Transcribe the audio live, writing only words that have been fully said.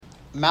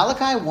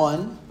Malachi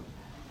 1,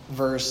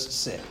 verse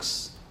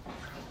 6.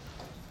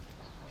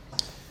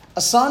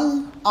 A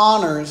son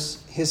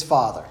honors his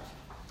father,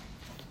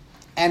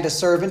 and a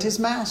servant his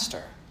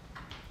master.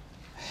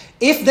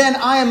 If then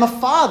I am a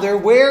father,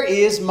 where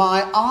is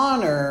my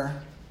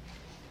honor?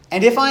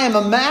 And if I am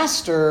a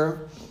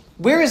master,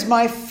 where is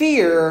my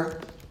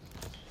fear?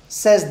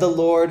 Says the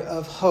Lord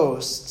of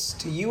hosts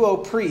to you, O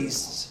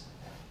priests,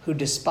 who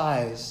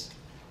despise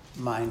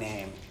my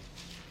name.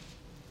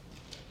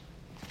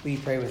 Will you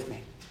pray with me?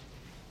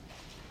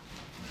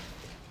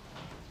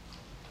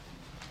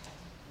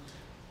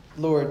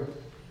 Lord,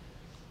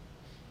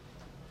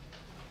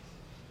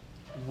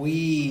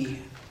 we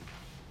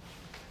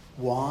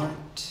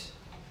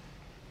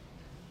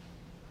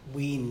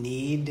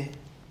need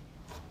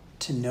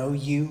to know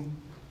you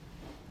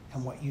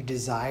and what you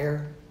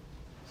desire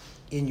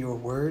in your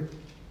word.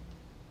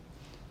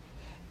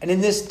 And in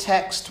this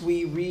text,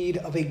 we read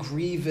of a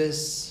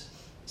grievous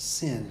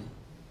sin.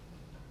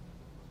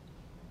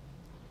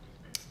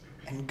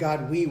 And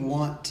God, we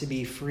want to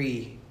be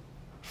free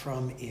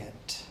from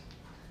it.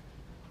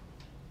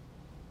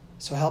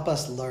 So help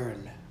us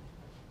learn.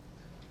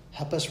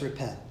 Help us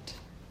repent.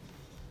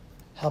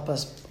 Help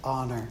us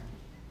honor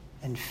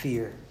and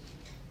fear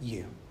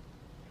you.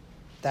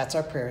 That's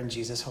our prayer in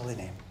Jesus' holy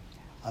name.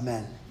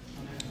 Amen.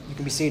 You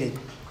can be seated.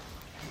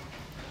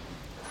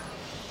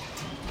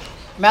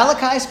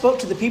 Malachi spoke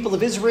to the people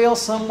of Israel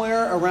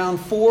somewhere around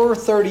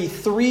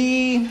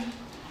 433,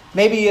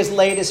 maybe as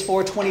late as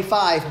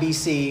 425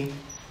 BC.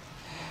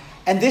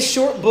 And this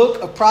short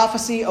book of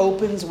prophecy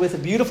opens with a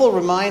beautiful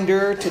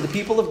reminder to the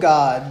people of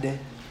God.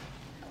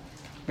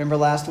 Remember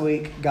last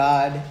week,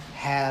 God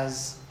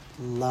has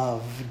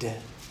loved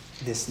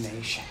this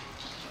nation.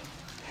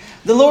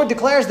 The Lord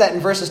declares that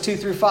in verses 2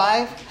 through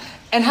 5.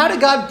 And how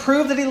did God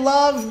prove that he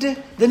loved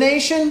the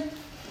nation?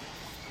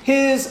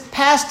 His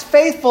past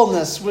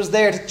faithfulness was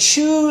there to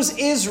choose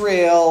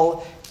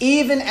Israel,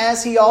 even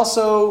as he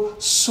also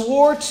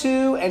swore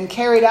to and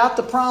carried out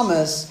the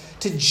promise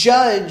to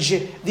judge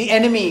the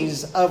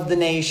enemies of the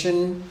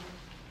nation.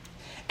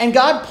 And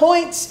God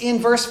points in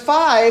verse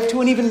 5 to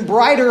an even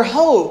brighter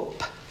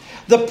hope.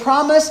 The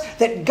promise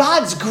that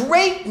God's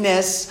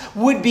greatness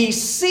would be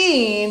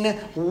seen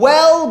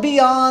well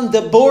beyond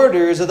the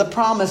borders of the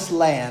promised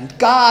land.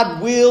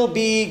 God will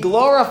be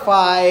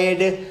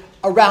glorified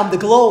around the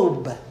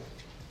globe.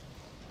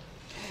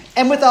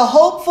 And with a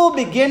hopeful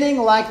beginning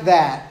like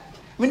that,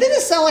 I mean, doesn't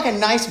it sound like a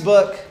nice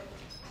book?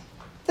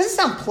 Doesn't it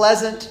sound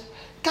pleasant?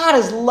 God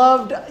has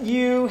loved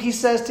you, he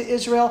says to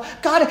Israel.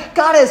 God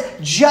has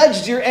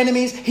judged your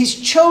enemies. He's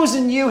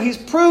chosen you. He's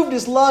proved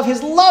his love. His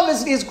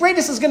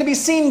greatness is going to be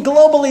seen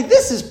globally.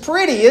 This is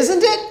pretty,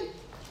 isn't it?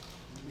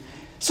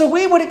 So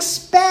we would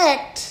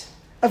expect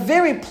a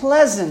very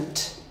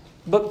pleasant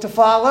book to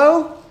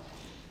follow.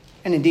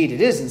 And indeed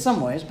it is in some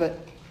ways, but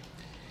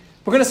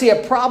we're going to see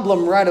a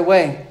problem right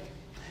away.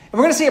 And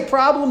we're going to see a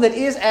problem that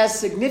is as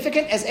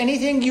significant as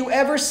anything you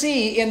ever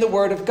see in the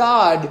Word of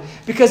God.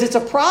 Because it's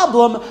a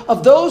problem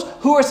of those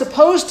who are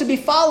supposed to be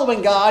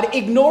following God,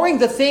 ignoring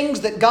the things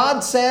that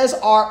God says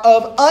are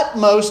of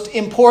utmost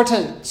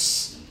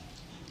importance.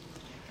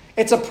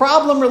 It's a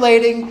problem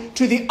relating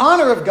to the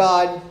honor of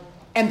God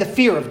and the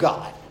fear of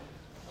God.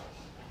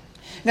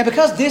 Now,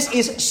 because this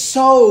is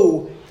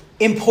so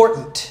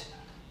important,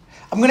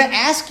 I'm going to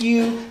ask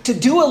you to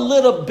do a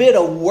little bit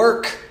of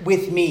work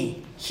with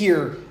me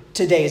here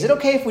today. Is it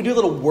okay if we do a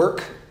little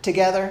work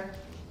together?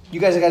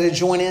 You guys got to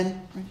join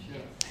in?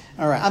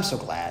 All right, I'm so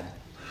glad.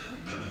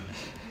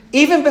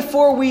 Even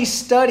before we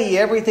study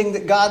everything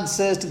that God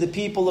says to the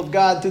people of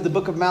God through the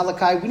book of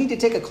Malachi, we need to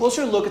take a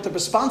closer look at the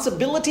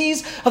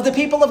responsibilities of the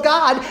people of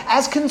God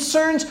as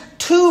concerns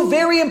two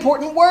very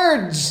important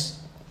words: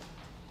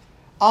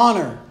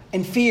 honor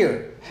and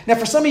fear. Now,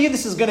 for some of you,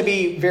 this is going to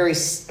be very,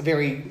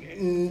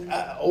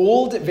 very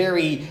old,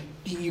 very...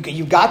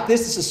 You got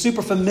this. This is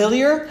super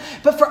familiar.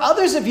 But for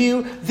others of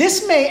you,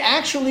 this may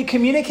actually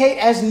communicate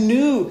as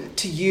new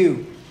to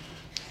you.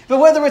 But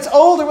whether it's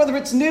old or whether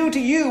it's new to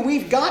you,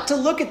 we've got to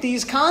look at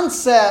these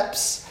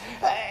concepts.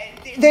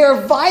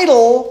 They're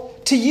vital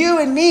to you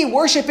and me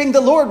worshiping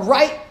the Lord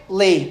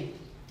rightly.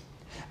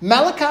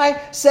 Malachi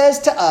says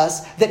to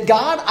us that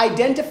God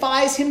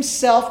identifies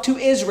himself to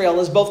Israel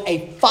as both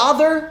a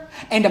father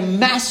and a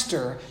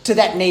master to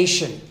that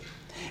nation.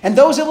 And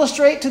those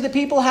illustrate to the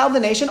people how the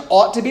nation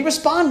ought to be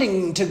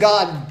responding to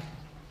God.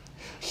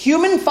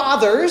 Human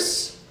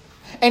fathers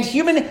and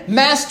human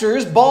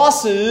masters,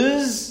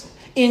 bosses,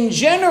 in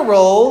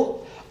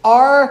general,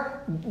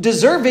 are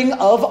deserving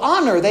of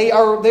honor. They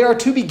are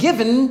to be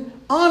given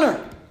honor.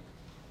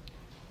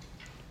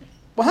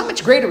 Well, how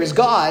much greater is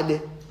God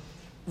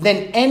than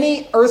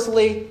any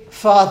earthly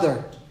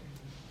father?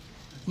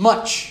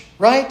 Much,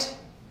 right?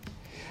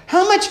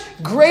 How much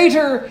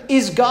greater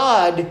is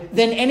God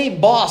than any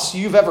boss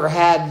you've ever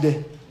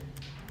had?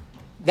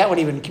 That one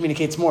even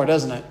communicates more,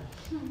 doesn't it?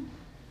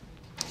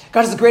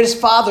 God is the greatest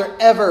father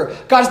ever.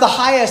 God is the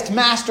highest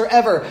master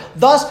ever.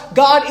 Thus,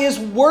 God is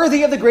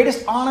worthy of the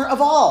greatest honor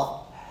of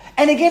all.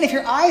 And again, if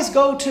your eyes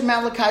go to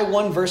Malachi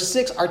 1 verse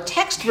 6, our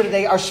text for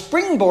today, our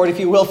springboard, if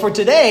you will, for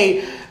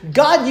today,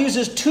 God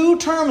uses two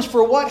terms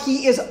for what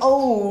he is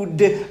owed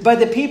by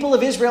the people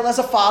of Israel as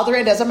a father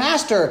and as a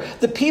master.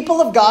 The people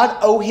of God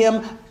owe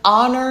him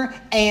honor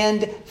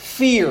and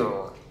fear.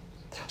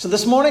 So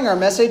this morning our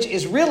message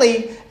is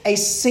really a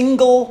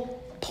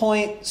single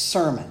point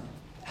sermon.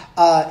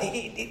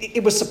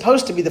 It was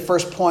supposed to be the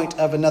first point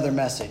of another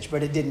message,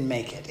 but it didn't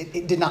make it.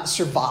 It did not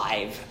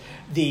survive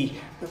the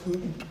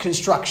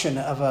construction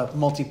of a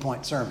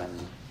multi-point sermon.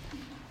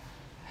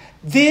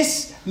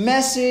 This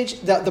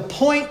message, the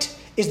point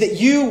is that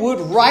you would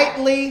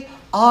rightly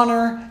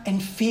honor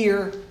and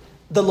fear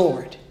the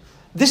Lord.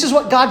 This is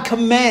what God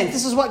commands.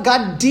 This is what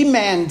God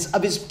demands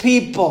of his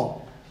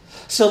people.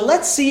 So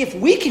let's see if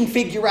we can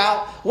figure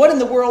out what in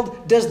the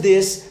world does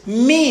this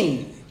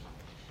mean.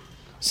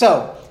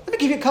 So let me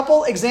give you a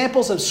couple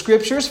examples of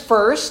scriptures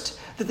first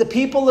that the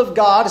people of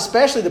God,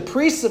 especially the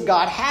priests of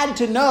God, had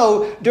to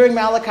know during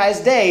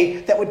Malachi's day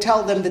that would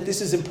tell them that this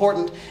is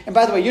important. And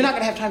by the way, you're not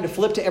going to have time to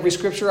flip to every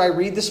scripture I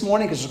read this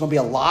morning because there's going to be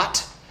a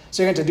lot.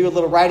 So you're going to do a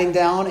little writing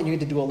down and you're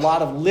going to do a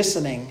lot of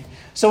listening.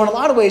 So in a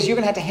lot of ways, you're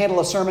going to have to handle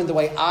a sermon the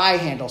way I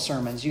handle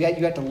sermons. You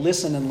have to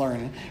listen and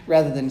learn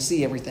rather than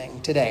see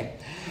everything today.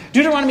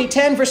 Deuteronomy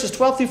 10 verses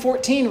 12 through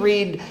 14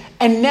 read,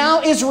 "And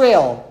now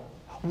Israel,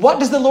 what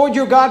does the Lord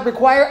your God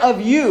require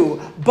of you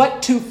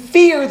but to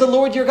fear the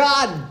Lord your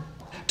God?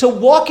 To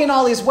walk in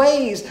all his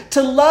ways,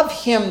 to love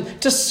him,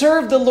 to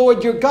serve the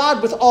Lord your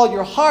God with all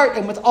your heart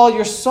and with all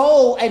your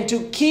soul, and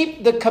to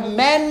keep the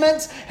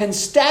commandments and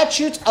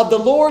statutes of the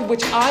Lord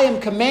which I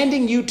am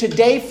commanding you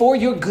today for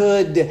your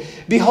good.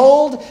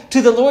 Behold,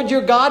 to the Lord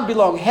your God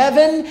belong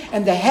heaven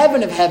and the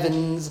heaven of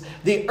heavens,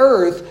 the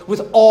earth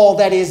with all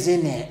that is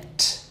in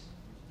it."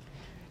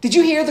 Did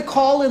you hear the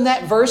call in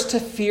that verse to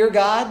fear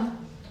God?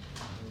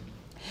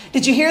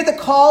 Did you hear the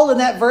call in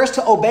that verse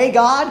to obey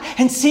God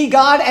and see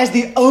God as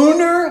the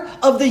owner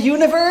of the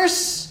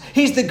universe?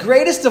 He's the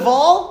greatest of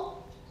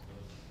all.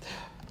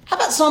 How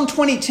about Psalm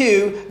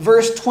 22,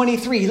 verse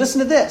 23? Listen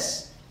to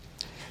this.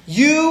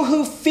 "You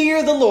who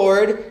fear the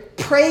Lord,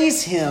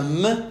 praise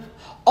him.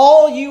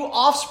 All you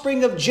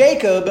offspring of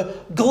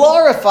Jacob,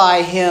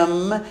 glorify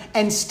him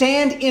and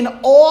stand in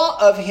awe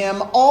of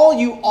him, all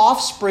you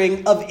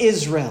offspring of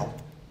Israel."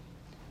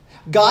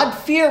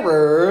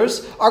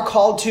 God-fearers are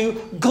called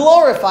to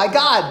glorify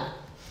God.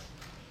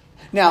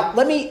 Now,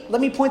 let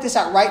me point this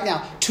out right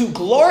now. To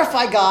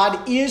glorify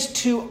God is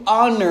to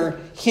honor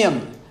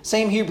him.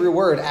 Same Hebrew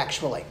word,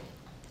 actually.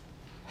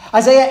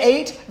 Isaiah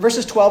 8,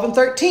 verses 12 and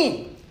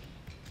 13.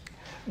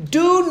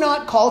 "Do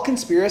not call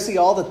conspiracy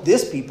all that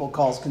this people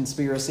calls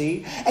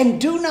conspiracy, and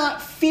do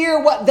not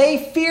fear what they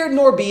fear,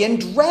 nor be in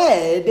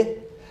dread.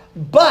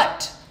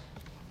 But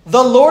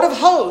the Lord of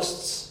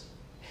hosts,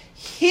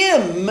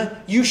 him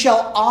you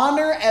shall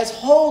honor as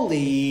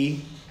holy.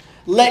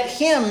 Let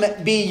him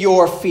be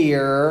your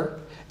fear,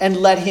 and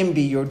let him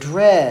be your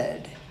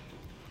dread."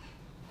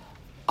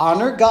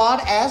 Honor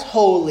God as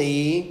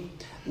holy.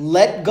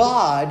 Let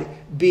God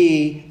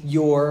be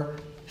your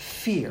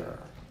fear.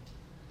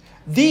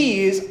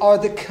 These are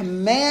the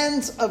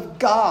commands of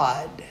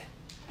God.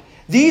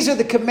 These are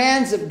the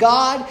commands of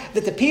God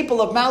that the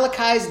people of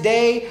Malachi's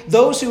day,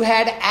 those who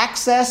had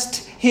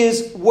accessed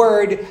his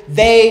word,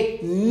 they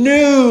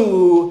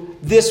knew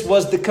this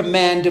was the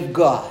command of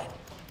God.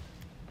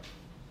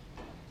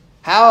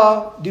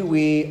 How do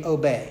we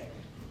obey?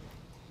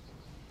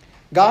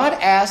 God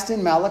asked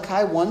in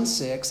Malachi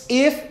 1:6,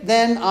 "If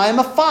then I am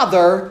a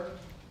father,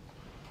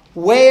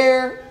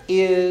 where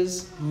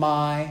is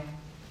my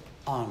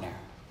honor?"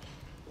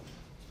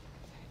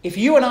 If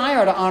you and I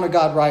are to honor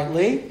God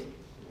rightly,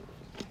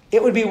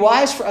 it would be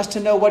wise for us to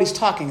know what he's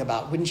talking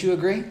about. Wouldn't you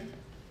agree?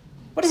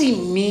 What does he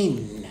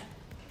mean?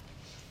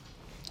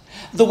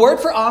 The word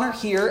for honor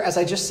here, as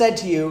I just said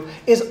to you,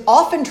 is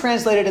often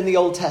translated in the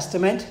Old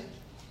Testament,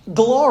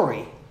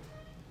 glory.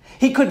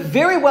 He could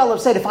very well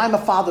have said, "If I'm a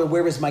father,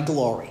 where is my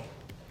glory?"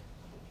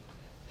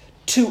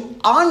 To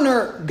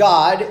honor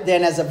God,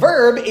 then, as a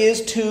verb,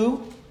 is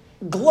to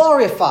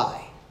glorify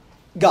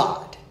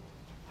God.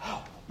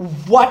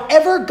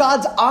 Whatever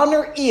God's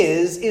honor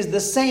is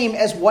the same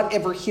as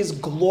whatever his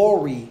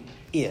glory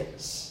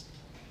is.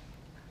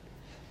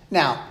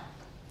 Now,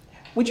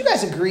 would you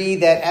guys agree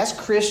that as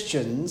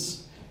Christians,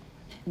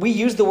 we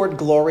use the word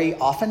glory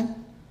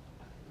often?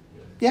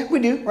 Yeah, we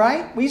do,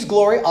 right? We use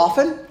glory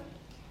often.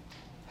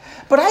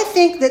 But I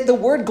think that the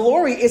word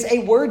glory is a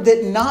word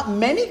that not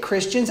many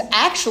Christians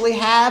actually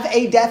have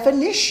a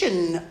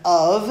definition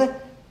of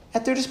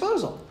at their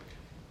disposal.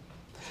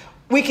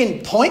 We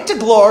can point to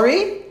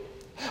glory.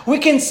 We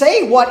can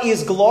say what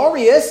is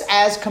glorious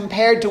as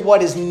compared to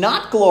what is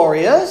not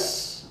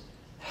glorious.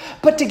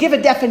 But to give a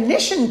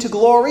definition to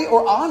glory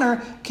or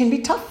honor can be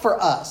tough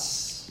for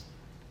us.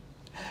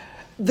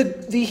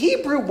 The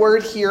Hebrew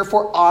word here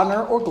for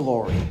honor or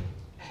glory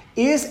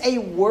is a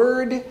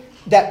word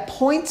that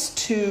points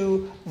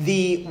to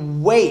the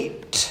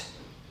weight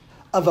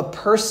of a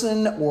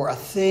person or a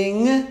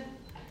thing.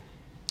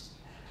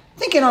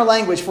 Think in our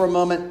language for a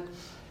moment.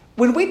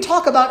 When we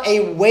talk about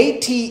a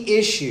weighty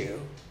issue,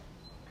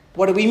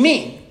 what do we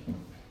mean?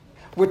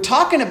 We're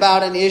talking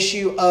about an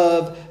issue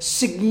of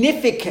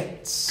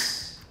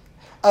significance,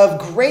 of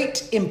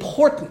great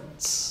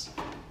importance.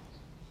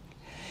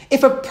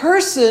 If a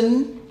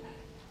person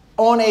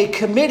on a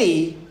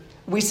committee,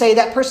 we say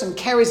that person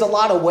carries a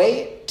lot of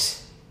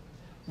weight,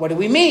 what do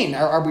we mean?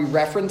 Are we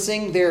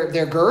referencing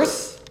their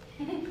girth?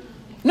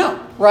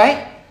 No,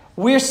 right?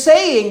 We're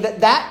saying that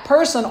that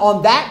person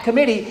on that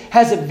committee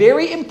has a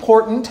very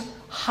important,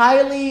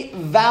 highly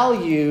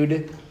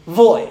valued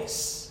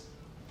voice.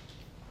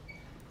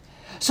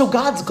 So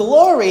God's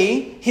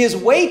glory, his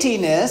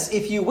weightiness,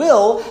 if you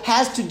will,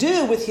 has to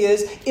do with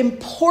his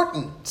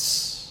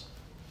importance.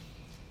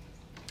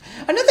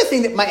 Another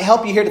thing that might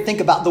help you here to think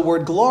about the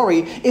word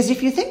glory is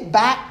if you think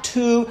back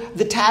to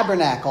the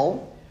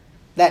tabernacle,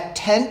 that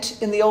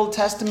tent in the Old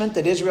Testament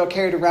that Israel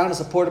carried around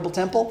as a portable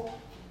temple.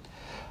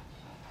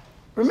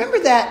 Remember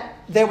that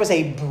there was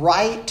a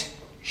bright,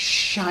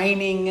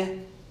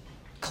 shining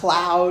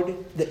cloud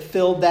that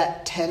filled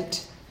that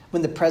tent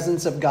when the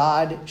presence of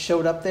God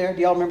showed up there?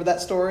 Do y'all remember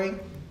that story?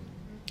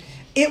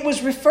 It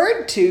was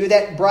referred to,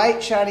 that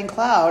bright, shining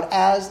cloud,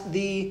 as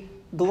the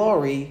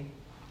glory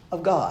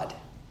of God.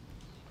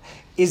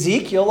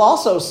 Ezekiel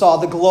also saw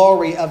the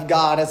glory of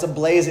God as a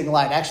blazing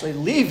light, actually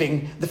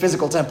leaving the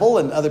physical temple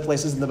and other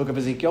places in the book of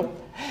Ezekiel.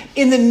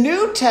 In the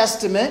New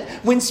Testament,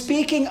 when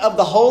speaking of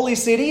the holy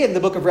city in the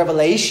book of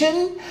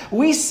Revelation,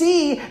 we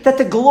see that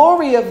the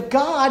glory of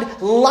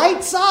God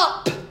lights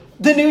up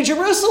the New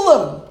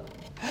Jerusalem.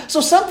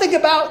 So something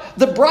about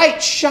the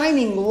bright,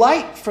 shining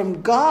light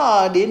from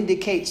God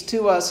indicates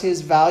to us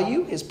his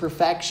value, his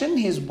perfection,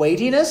 his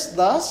weightiness,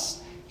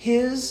 thus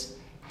his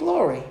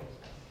glory.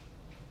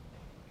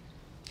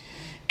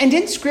 And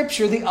in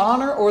Scripture, the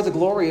honor or the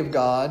glory of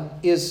God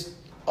is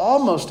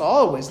almost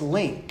always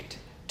linked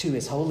to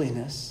his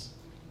holiness.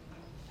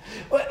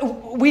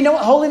 We know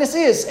what holiness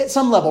is at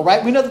some level,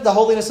 right? We know that the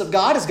holiness of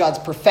God is God's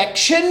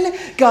perfection,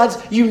 God's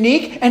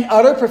unique and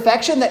utter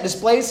perfection that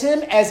displays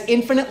him as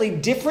infinitely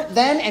different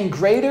than and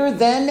greater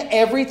than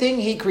everything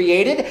he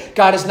created.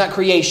 God is not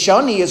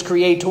creation, he is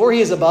creator,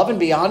 he is above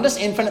and beyond us,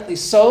 infinitely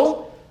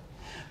so.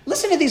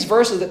 Listen to these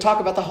verses that talk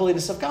about the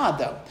holiness of God,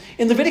 though.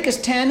 In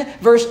Leviticus 10,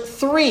 verse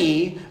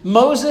 3,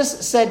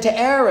 Moses said to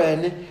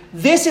Aaron,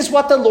 "This is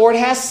what the Lord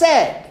has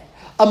said.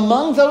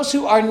 Among those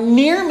who are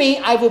near me,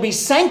 I will be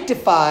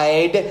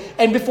sanctified,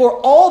 and before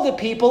all the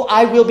people,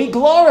 I will be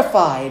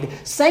glorified."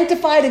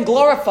 Sanctified and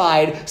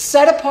glorified,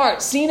 set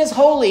apart, seen as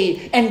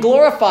holy, and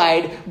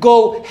glorified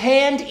go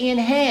hand in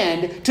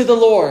hand to the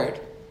Lord.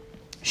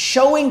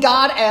 Showing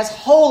God as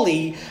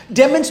holy,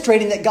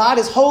 demonstrating that God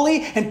is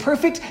holy and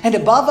perfect and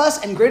above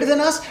us and greater than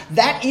us,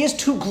 that is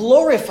to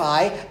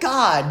glorify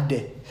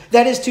God.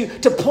 That is to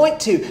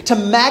point to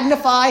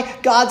magnify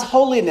God's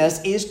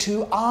holiness, is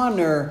to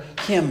honor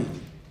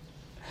him.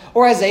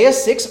 Or Isaiah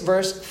 6,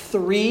 verse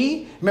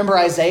 3. Remember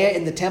Isaiah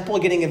in the temple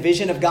getting a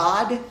vision of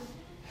God? It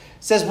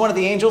says one of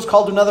the angels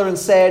called to another and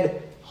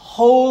said,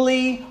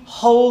 "Holy,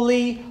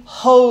 holy,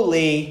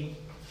 holy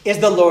is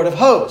the Lord of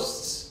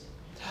hosts.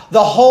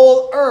 The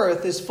whole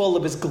earth is full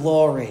of his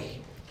glory."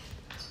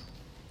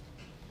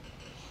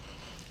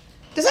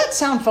 Does that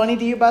sound funny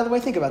to you, by the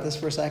way? Think about this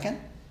for a second.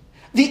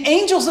 The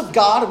angels of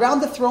God around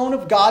the throne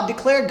of God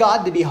declare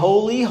God to be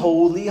holy,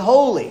 holy,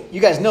 holy.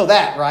 You guys know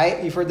that,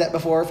 right? You've heard that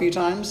before a few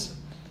times.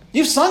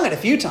 You've sung it a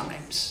few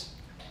times.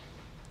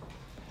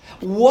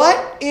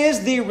 What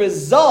is the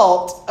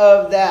result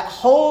of that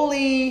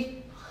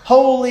holy,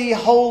 holy,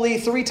 holy,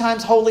 3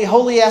 times holy,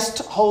 holiest,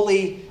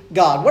 holy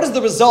God? What is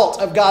the result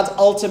of God's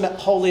ultimate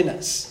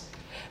holiness?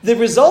 The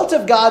result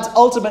of God's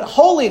ultimate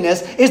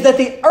holiness is that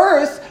the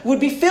earth would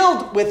be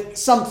filled with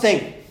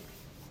something.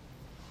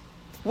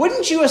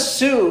 Wouldn't you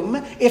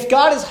assume if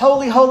God is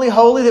holy, holy,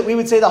 holy, that we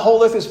would say the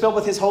whole earth is filled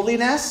with his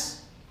holiness?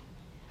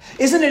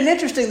 Isn't it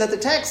interesting that the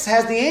text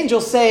has the angel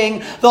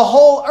saying the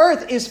whole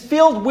earth is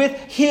filled with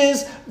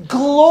his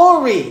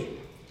glory?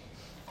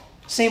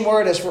 Same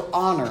word as for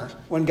honor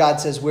when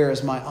God says, "Where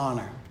is my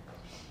honor?"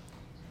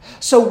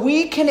 So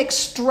we can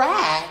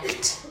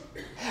extract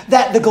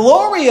that the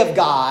glory of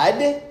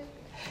God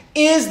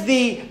is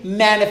the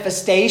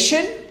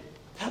manifestation,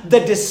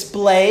 the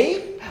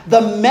display,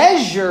 the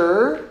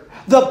measure,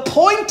 the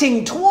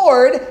pointing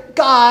toward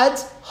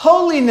God's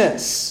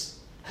holiness.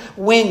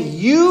 When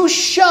you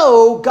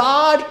show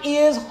God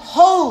is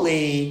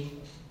holy,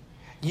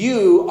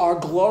 you are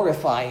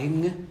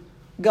glorifying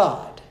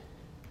God.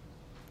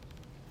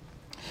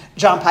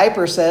 John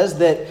Piper says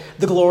that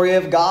the glory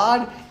of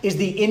God is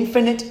the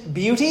infinite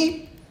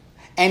beauty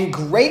and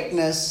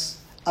greatness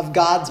of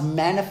God's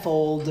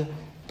manifold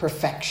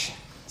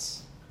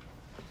perfections.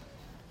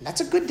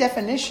 That's a good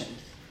definition.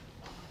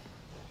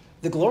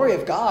 The glory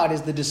of God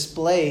is the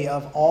display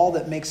of all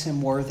that makes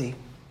him worthy,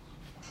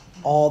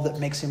 all that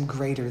makes him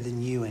greater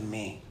than you and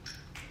me.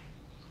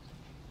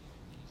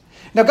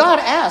 Now, God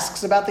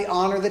asks about the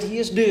honor that he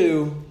is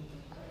due.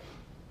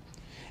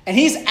 And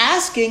he's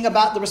asking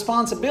about the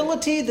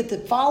responsibility that the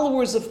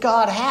followers of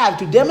God have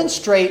to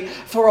demonstrate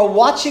for a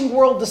watching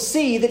world to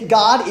see that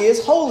God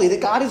is holy, that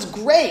God is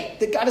great,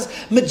 that God is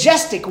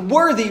majestic,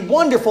 worthy,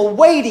 wonderful,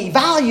 weighty,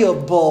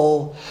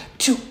 valuable.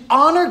 To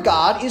honor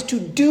God is to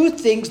do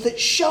things that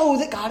show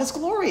that God is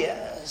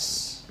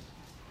glorious.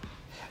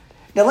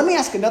 Now let me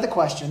ask another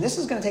question. This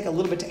is going to take a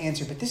little bit to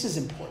answer, but this is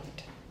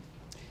important.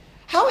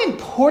 How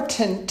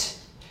important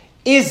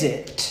is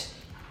it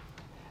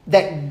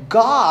that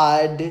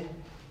God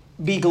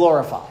be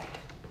glorified?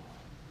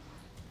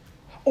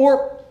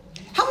 Or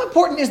how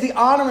important is the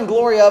honor and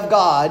glory of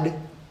God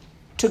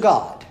to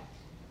God?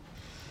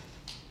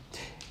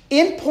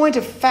 In point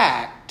of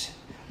fact,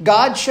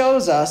 God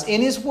shows us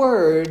in His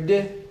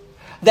Word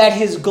that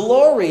His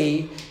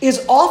glory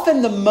is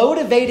often the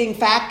motivating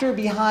factor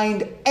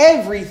behind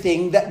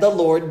everything that the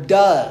Lord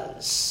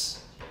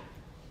does.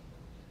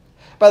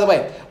 By the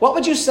way, what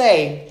would you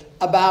say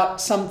about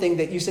something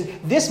that you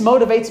said, this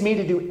motivates me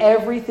to do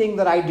everything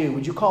that I do?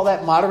 Would you call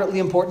that moderately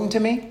important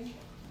to me?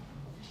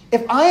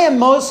 If I am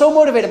so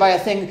motivated by a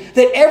thing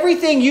that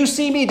everything you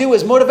see me do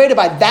is motivated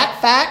by that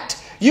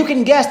fact, you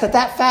can guess that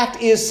that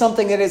fact is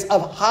something that is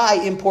of high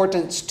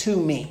importance to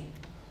me.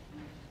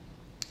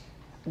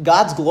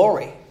 God's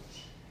glory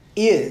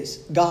is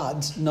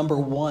God's number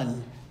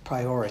one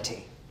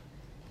priority.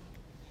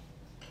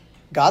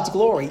 God's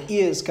glory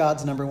is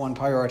God's number one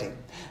priority.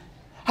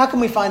 How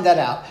can we find that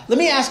out? Let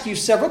me ask you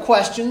several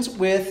questions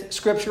with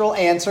scriptural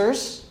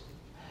answers,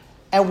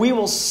 and we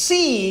will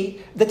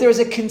see that there is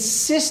a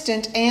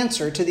consistent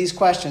answer to these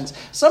questions.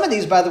 Some of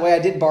these, by the way, I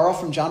did borrow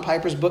from John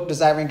Piper's book,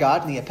 Desiring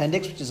God, in the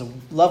appendix, which is a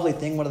lovely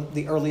thing, one of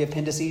the early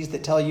appendices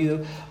that tell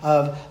you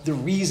of the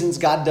reasons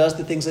God does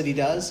the things that He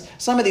does.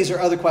 Some of these are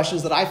other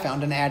questions that I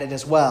found and added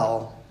as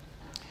well.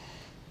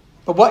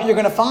 But what you're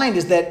going to find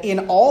is that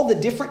in all the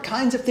different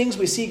kinds of things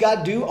we see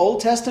God do,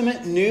 Old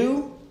Testament,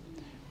 New,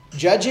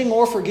 judging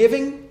or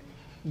forgiving,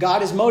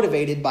 God is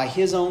motivated by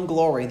His own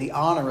glory, the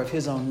honor of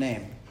His own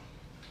name.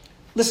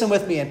 Listen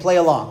with me and play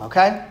along,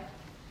 okay?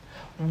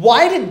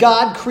 Why did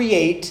God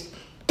create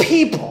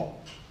people?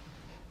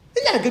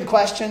 Isn't that a good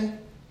question?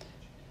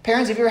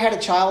 Parents, have you ever had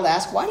a child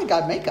ask, why did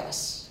God make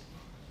us?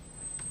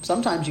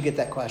 Sometimes you get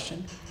that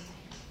question.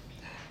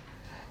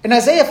 In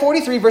Isaiah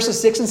 43, verses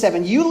 6 and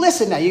 7, you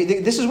listen now.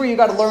 This is where you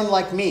got to learn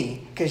like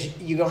me, because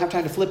you don't have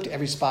time to flip to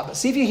every spot. But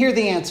see if you hear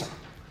the answer.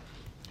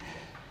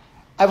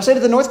 I will say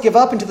to the north, give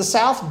up, and to the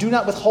south, do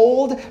not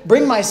withhold.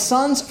 Bring my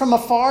sons from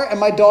afar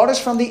and my daughters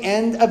from the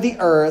end of the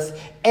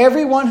earth.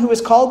 Everyone who is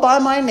called by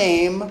my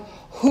name,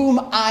 whom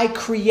I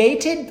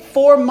created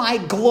for my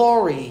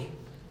glory,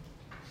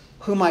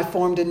 whom I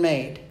formed and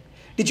made.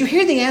 Did you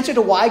hear the answer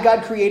to why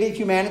God created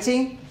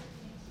humanity?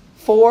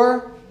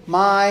 For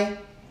my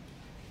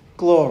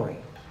glory.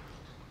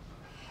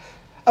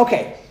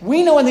 Okay,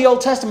 we know in the Old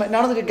Testament,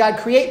 not only did God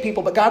create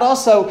people, but God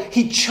also,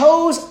 He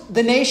chose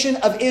the nation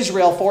of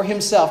Israel for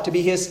Himself to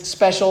be His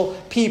special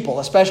people,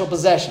 a special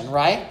possession,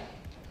 right?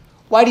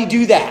 Why did He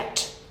do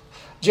that?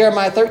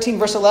 Jeremiah 13,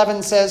 verse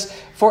 11 says,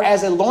 for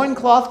as a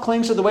loincloth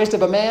clings to the waist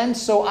of a man,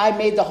 so I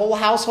made the whole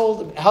house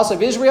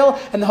of Israel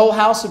and the whole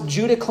house of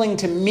Judah cling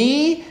to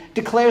me,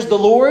 declares the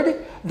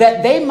Lord,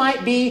 that they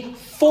might be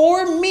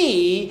for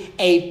me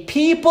a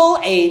people,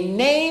 a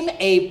name,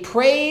 a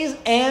praise,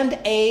 and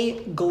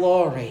a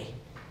glory.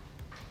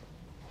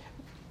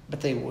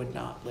 But they would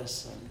not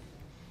listen.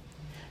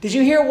 Did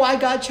you hear why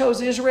God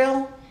chose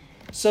Israel?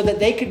 So that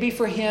they could be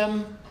for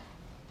Him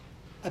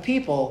a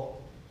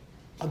people,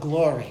 a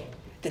glory.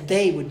 That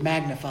they would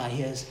magnify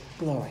His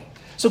glory.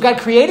 So God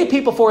created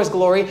people for His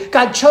glory.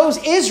 God chose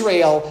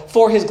Israel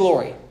for His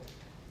glory.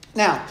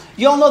 Now,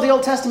 you all know the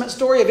Old Testament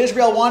story of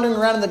Israel wandering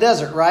around in the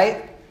desert,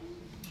 right?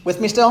 With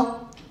me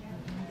still?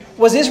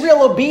 Was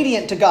Israel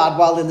obedient to God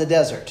while in the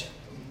desert?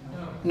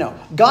 No.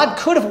 God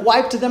could have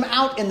wiped them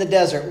out in the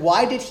desert.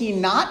 Why did He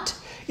not?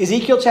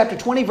 Ezekiel chapter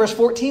 20 verse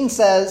 14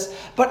 says,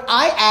 but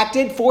I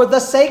acted for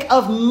the sake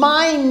of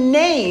my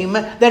name,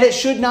 that it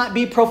should not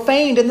be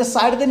profaned in the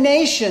sight of the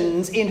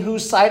nations in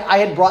whose sight I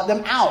had brought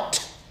them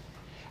out.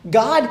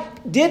 God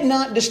did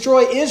not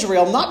destroy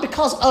Israel, not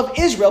because of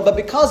Israel, but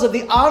because of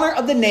the honor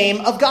of the name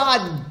of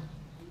God.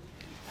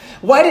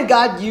 Why did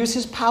God use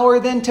His power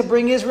then to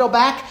bring Israel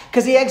back?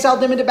 Because He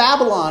exiled them into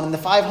Babylon in the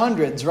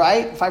 500s,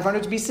 right?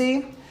 500s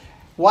BC.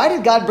 Why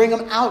did God bring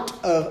them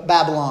out of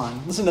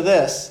Babylon? Listen to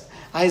this.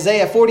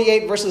 Isaiah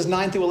 48 verses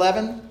 9 through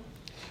 11.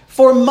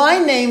 For my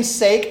name's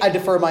sake I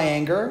defer my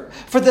anger.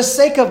 For the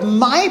sake of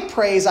my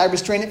praise I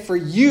restrain it for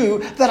you,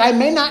 that I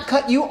may not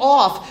cut you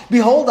off.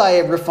 Behold, I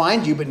have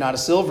refined you, but not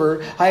as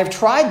silver. I have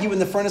tried you in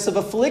the furnace of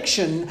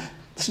affliction.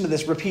 Listen to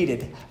this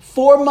repeated.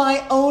 For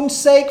my own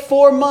sake,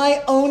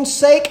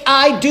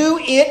 I do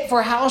it.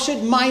 For how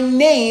should my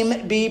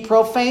name be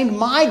profaned?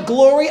 My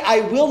glory I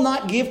will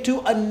not give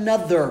to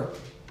another.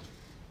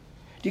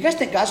 Do you guys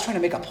think God's trying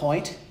to make a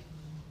point?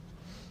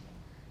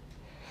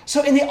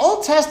 So in the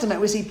Old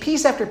Testament, we see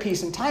piece after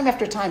piece and time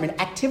after time and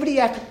activity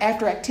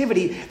after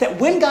activity that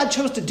when God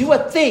chose to do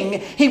a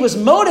thing, he was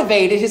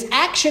motivated, his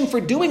action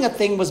for doing a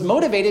thing was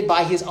motivated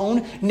by his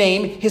own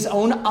name, his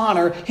own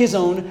honor, his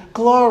own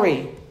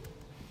glory.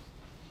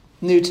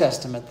 New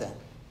Testament then.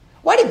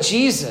 Why did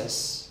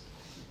Jesus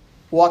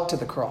walk to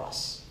the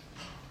cross?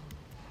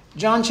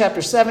 John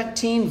chapter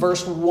 17,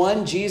 verse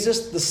 1,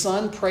 Jesus, the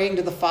Son, praying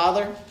to the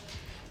Father,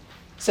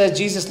 says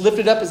Jesus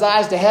lifted up his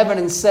eyes to heaven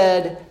and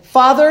said,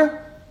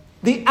 Father,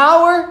 the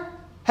hour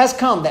has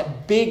come.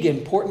 That big,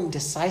 important,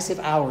 decisive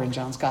hour in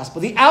John's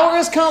gospel. The hour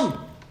has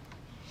come.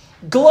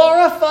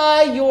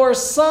 Glorify your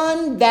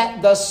Son,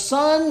 that the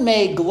Son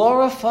may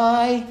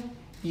glorify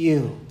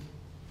you.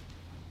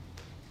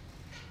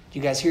 Do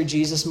you guys hear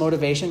Jesus'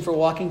 motivation for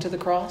walking to the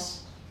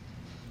cross?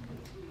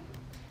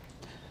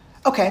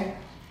 Okay.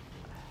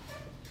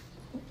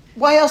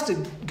 Why else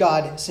did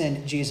God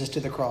send Jesus to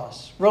the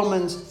cross?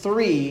 Romans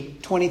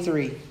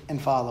 3:23 and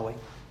following.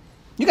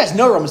 You guys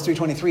know Romans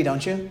 3:23,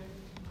 don't you?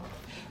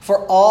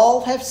 For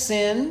all have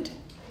sinned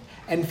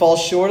and fall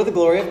short of the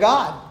glory of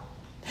God,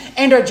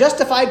 and are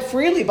justified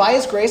freely by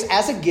his grace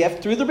as a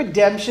gift through the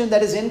redemption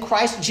that is in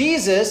Christ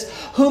Jesus,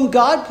 whom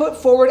God put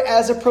forward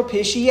as a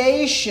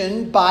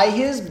propitiation by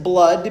his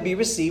blood to be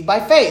received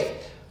by faith.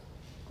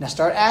 Now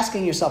start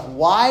asking yourself,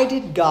 why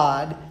did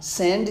God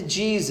send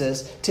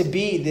Jesus to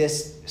be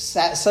this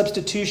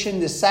substitution,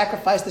 this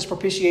sacrifice, this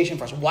propitiation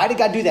for us? Why did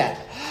God do that?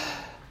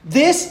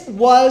 This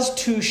was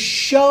to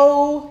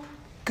show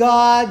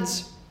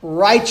God's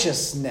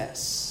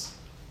righteousness.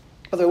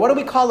 By the way, what do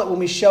we call it when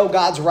we show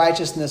God's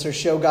righteousness or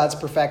show God's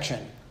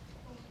perfection?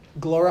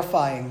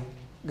 Glorifying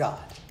God.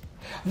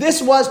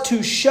 This was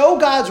to show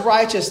God's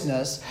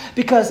righteousness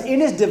because in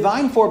his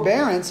divine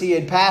forbearance he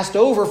had passed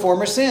over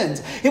former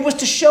sins. It was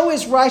to show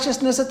his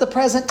righteousness at the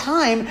present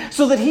time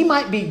so that he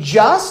might be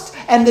just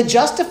and the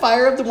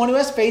justifier of the one who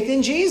has faith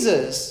in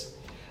Jesus.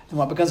 And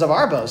what becomes of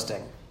our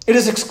boasting? It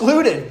is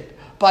excluded.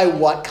 By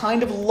what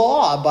kind of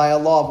law? By a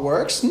law of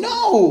works?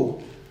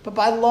 No, but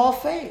by the law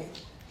of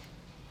faith.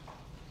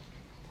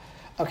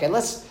 Okay,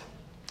 let's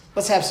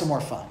have some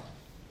more fun.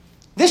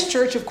 This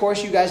church, of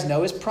course, you guys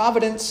know, is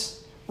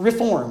Providence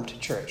Reformed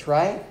Church,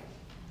 right?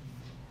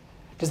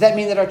 Does that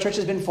mean that our church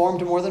has been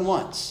formed more than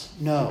once?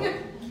 No.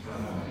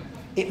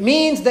 It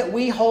means that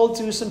we hold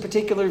to some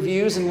particular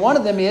views, and one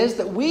of them is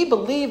that we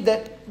believe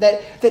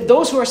that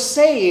those who are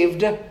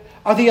saved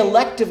are the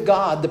elect of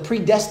God, the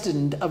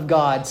predestined of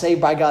God,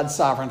 saved by God's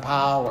sovereign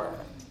power.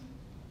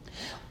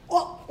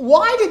 Well,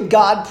 why did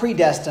God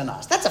predestine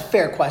us? That's a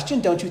fair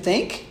question, don't you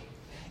think?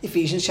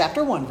 Ephesians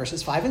chapter 1,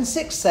 verses 5 and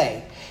 6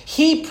 say,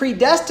 He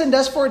predestined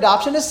us for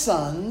adoption as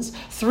sons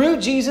through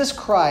Jesus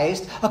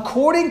Christ,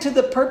 according to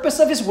the purpose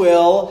of his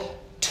will,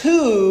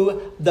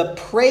 to the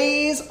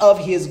praise of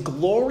his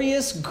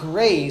glorious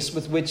grace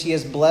with which he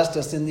has blessed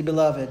us in the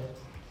beloved.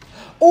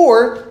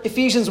 Or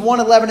Ephesians 1,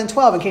 11 and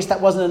 12, in case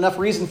that wasn't enough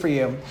reason for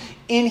you.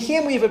 In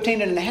him we have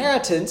obtained an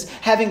inheritance,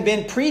 having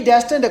been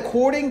predestined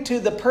according to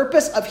the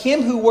purpose of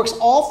him who works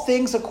all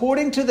things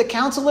according to the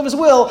counsel of his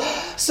will,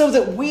 so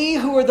that we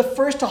who are the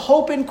first to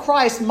hope in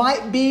Christ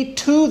might be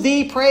to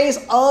the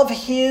praise of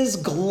his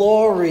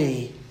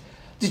glory.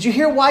 Did you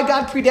hear why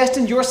God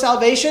predestined your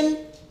salvation?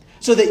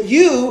 So that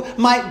you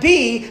might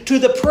be to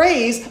the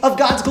praise of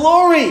God's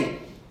glory.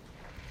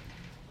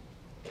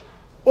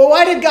 Well,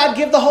 why did God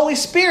give the Holy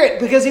Spirit?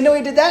 Because you know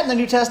he did that in the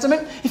New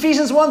Testament.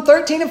 Ephesians 1,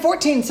 13 and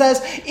 14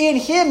 says, In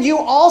him you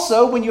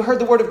also, when you heard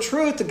the word of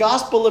truth, the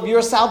gospel of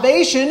your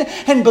salvation,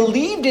 and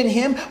believed in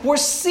him, were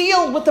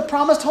sealed with the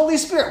promised Holy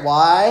Spirit.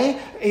 Why?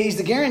 He's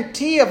the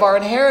guarantee of our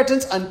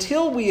inheritance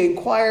until we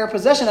acquire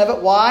possession of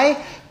it.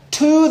 Why?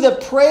 To the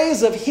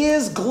praise of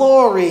his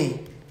glory.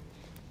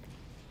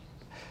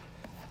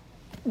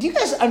 Do you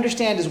guys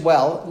understand as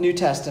well, New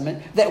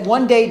Testament, that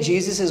one day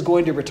Jesus is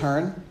going to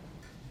return?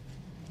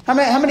 How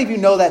many of you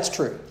know that's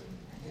true?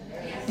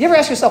 Do you ever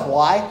ask yourself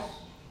why?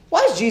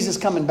 Why is Jesus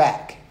coming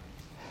back?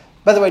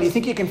 By the way, do you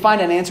think you can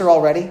find an answer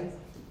already?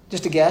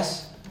 Just a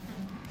guess?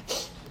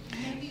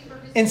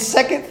 In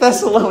 2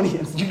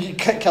 Thessalonians,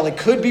 Kelly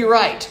could be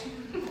right.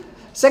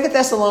 2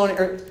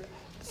 Thessalonians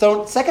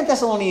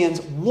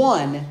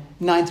 1,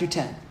 9 through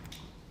 10.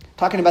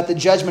 Talking about the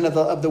judgment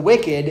of the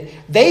wicked,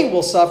 they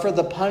will suffer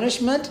the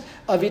punishment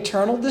of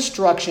eternal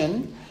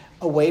destruction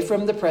away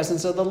from the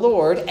presence of the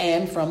Lord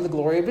and from the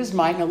glory of his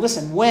might. Now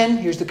listen,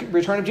 here's the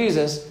return of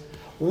Jesus,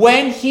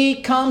 when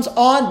he comes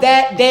on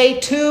that day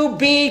to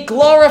be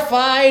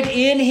glorified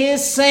in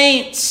his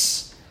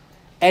saints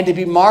and to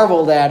be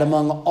marveled at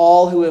among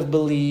all who have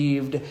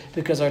believed,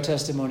 because our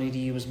testimony to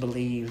you is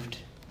believed.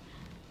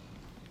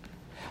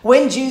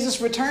 When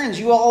Jesus returns,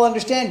 you all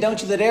understand,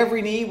 don't you, that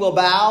every knee will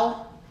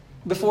bow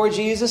before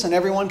Jesus and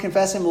everyone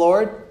confess him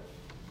Lord?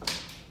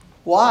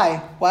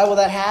 Why? Why will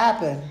that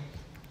happen?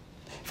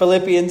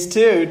 Philippians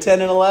 2,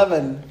 10 and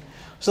 11.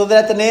 So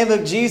that at the name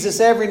of Jesus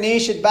every knee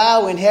should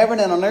bow in heaven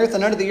and on earth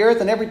and under the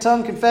earth, and every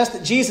tongue confess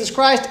that Jesus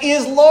Christ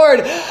is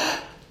Lord,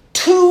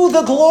 to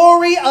the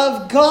glory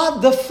of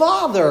God the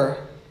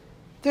Father.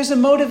 There's a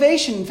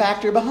motivation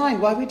factor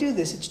behind why we do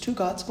this. It's to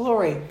God's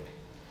glory.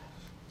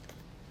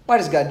 Why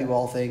does God do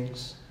all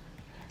things?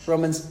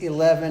 Romans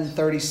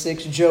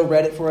 11:36. Joe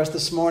read it for us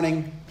this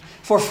morning.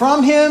 For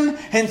from him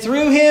and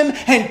through him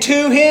and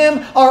to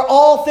him are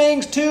all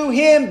things. To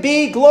him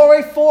be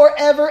glory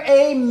forever.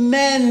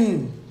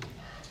 Amen.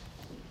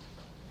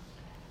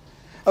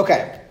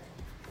 Okay.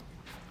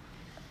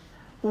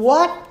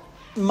 What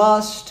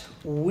must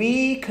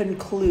we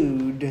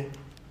conclude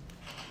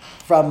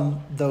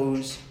from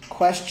those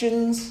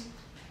questions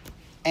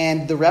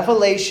and the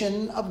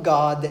revelation of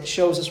God that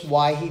shows us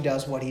why he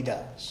does what he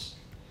does?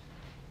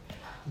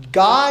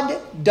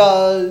 God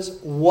does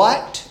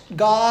what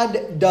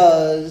God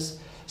does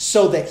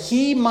so that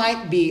he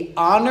might be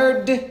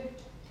honored,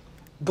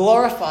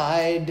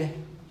 glorified.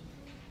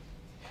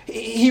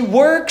 He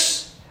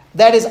works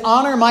that his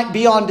honor might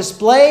be on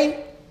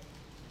display.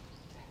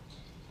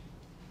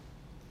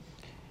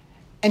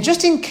 And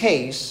just in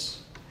case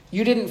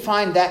you didn't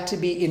find that to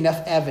be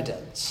enough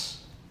evidence,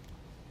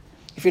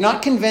 if you're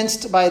not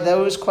convinced by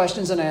those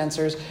questions and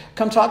answers,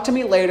 come talk to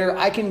me later.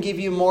 I can give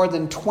you more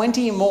than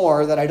 20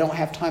 more that I don't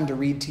have time to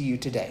read to you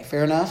today.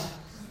 Fair enough?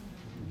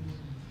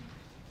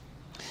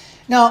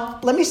 Now,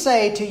 let me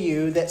say to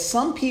you that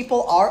some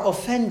people are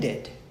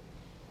offended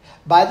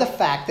by the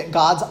fact that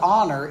God's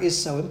honor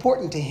is so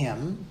important to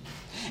him.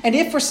 And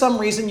if for some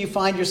reason you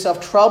find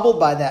yourself troubled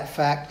by that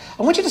fact,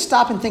 I want you to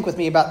stop and think with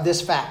me about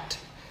this fact.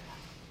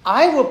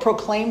 I will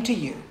proclaim to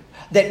you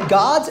that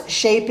God's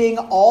shaping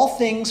all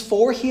things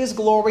for his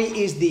glory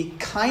is the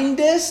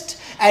kindest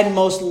and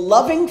most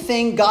loving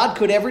thing God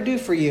could ever do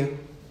for you.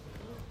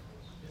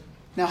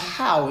 Now,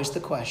 how is the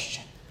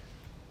question?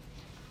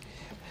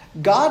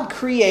 God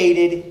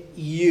created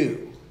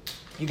you.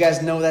 You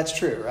guys know that's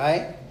true,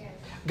 right?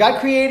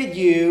 God created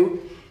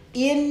you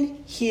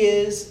in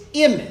his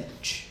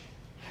image.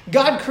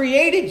 God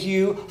created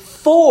you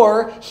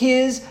for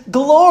his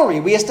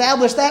glory. We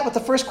established that with the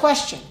first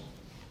question.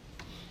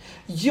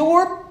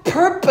 Your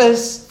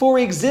purpose for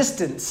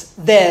existence,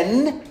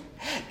 then,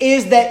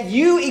 is that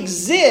you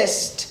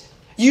exist,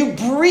 you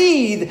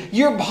breathe,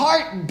 your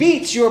heart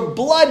beats, your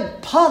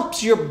blood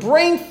pumps, your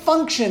brain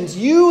functions,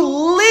 you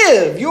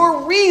live.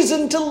 Your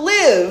reason to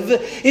live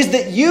is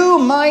that you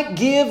might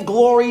give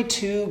glory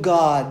to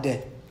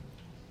God.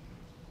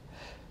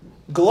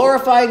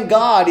 Glorifying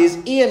God is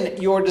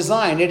in your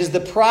design. It is the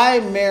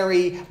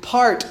primary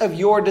part of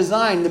your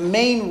design. The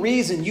main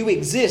reason you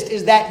exist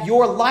is that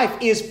your life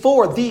is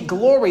for the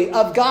glory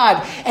of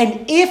God.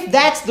 And if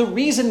that's the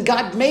reason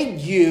God made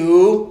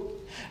you,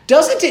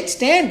 doesn't it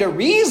stand to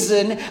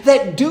reason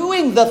that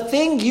doing the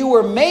thing you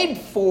were made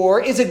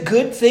for is a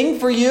good thing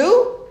for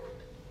you?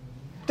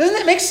 Doesn't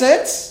that make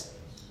sense?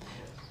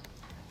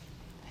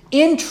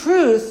 In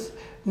truth,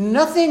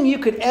 nothing you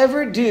could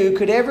ever do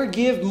could ever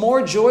give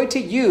more joy to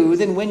you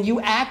than when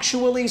you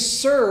actually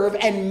serve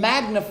and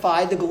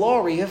magnify the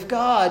glory of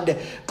God.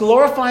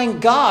 Glorifying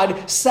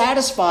God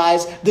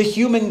satisfies the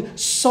human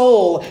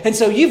soul. And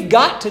so you've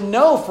got to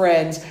know,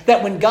 friends,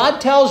 that when God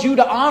tells you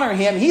to honor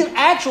him, he's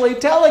actually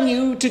telling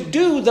you to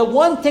do the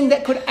one thing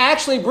that could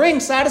actually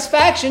bring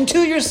satisfaction to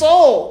your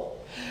soul.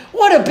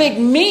 What a big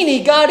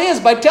meanie God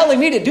is by telling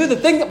me to do the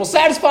thing that will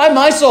satisfy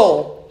my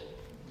soul.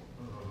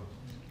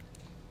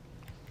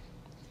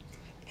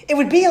 It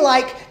would be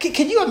like,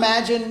 can you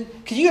imagine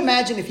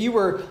if you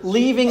were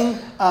leaving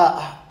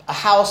a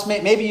house,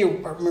 maybe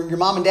your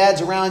mom and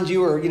dad's around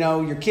you, or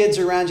your kids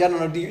are around you, I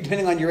don't know,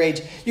 depending on your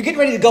age. You're getting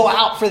ready to go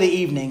out for the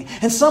evening,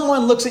 and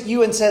someone looks at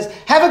you and says,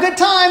 "Have a good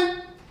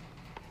time."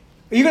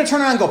 Are you going to turn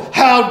around and go,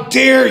 "How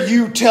dare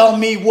you tell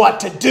me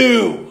what to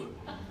do?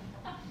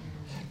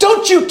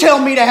 Don't you tell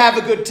me to have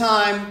a good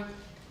time."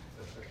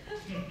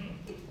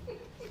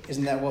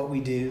 Isn't that what we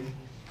do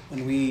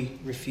when we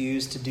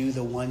refuse to do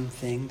the one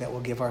thing that will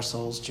give our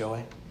souls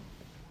joy?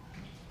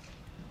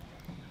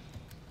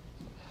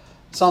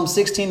 Psalm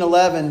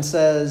 16:11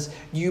 says,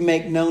 "You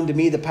make known to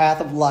me the path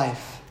of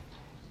life.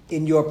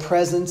 In your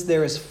presence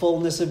there is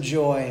fullness of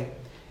joy.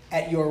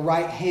 At your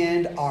right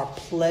hand are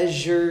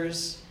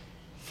pleasures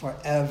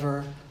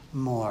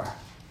forevermore."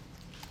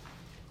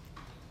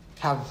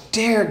 How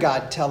dare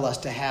God tell us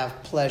to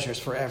have pleasures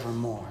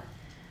forevermore?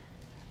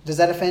 Does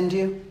that offend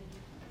you?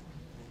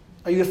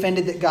 Are you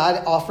offended that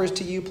God offers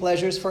to you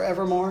pleasures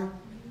forevermore?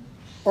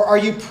 Or are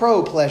you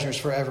pro pleasures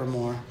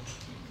forevermore?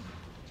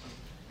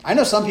 I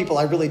know some people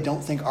I really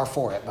don't think are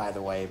for it, by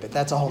the way, but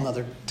that's a whole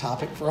nother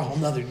topic for a whole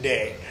nother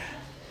day.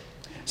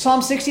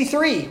 Psalm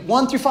 63,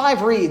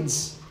 1-5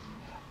 reads,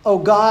 "O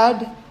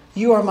God,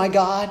 you are my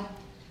God.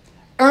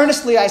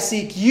 Earnestly I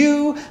seek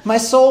you. My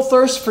soul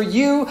thirsts for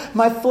you.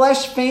 My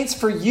flesh faints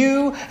for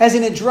you, as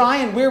in a dry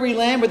and weary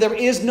land where there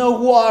is no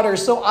water.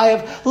 So I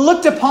have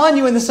looked upon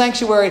you in the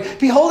sanctuary,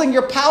 beholding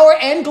your power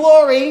and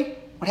glory."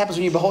 What happens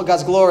when you behold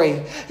God's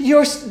glory?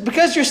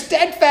 Because your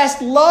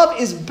steadfast love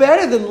is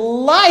better than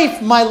life,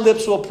 my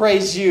lips will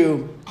praise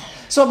you.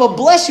 So I will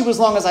bless you as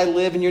long as I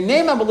live. In your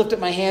name I will lift up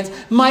my hands.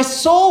 My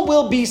soul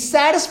will be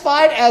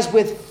satisfied as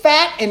with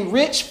fat and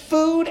rich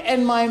food,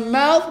 and my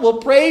mouth will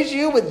praise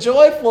you with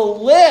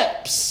joyful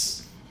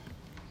lips.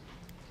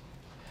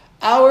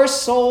 Our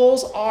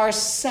souls are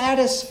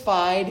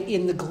satisfied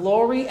in the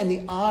glory and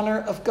the honor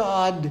of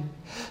God.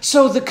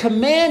 So the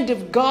command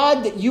of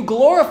God that you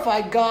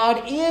glorify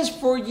God is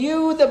for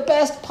you the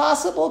best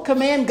possible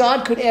command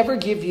God could ever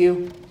give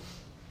you.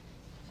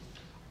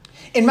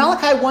 In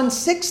Malachi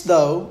 1:6,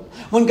 though,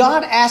 when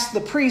God asked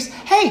the priest,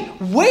 hey,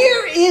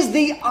 where is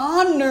the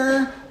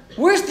honor?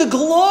 Where's the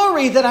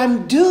glory that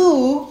I'm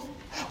due?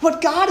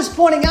 What God is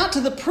pointing out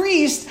to the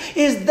priest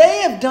is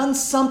they have done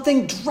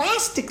something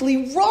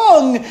drastically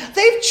wrong.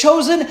 They've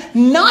chosen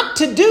not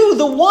to do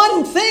the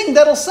one thing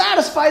that'll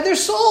satisfy their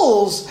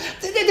souls.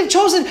 They've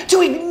chosen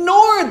to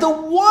ignore the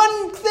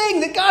one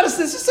thing that God has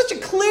said. This is such a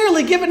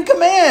clearly given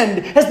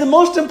command as the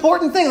most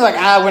important thing. They're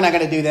like, we're not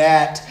going to do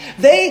that.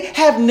 They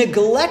have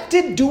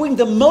neglected doing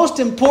the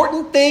most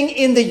important thing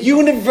in the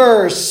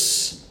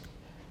universe.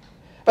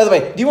 By the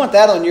way, do you want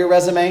that on your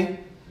resume?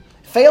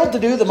 Failed to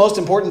do the most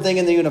important thing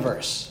in the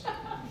universe.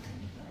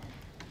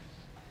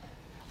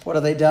 What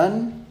have they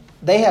done?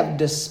 They have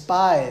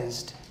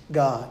despised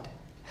God.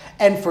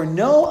 And for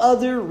no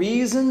other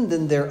reason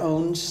than their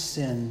own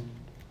sin.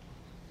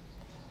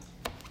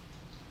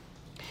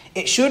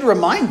 It should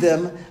remind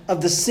them of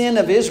the sin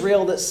of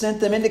Israel that sent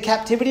them into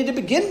captivity to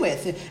begin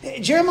with.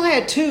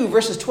 Jeremiah 2,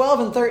 verses 12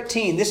 and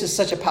 13. This is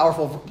such a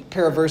powerful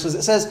pair of verses.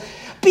 It says,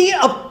 be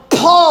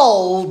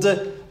appalled,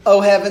 O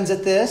heavens,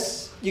 at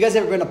this. You guys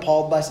ever been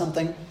appalled by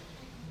something?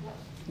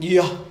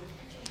 Yeah.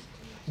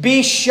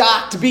 Be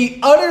shocked, be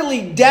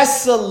utterly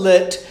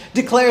desolate,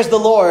 declares the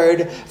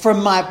Lord, for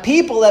my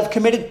people have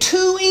committed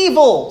two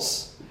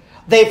evils.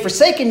 They've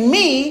forsaken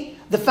me,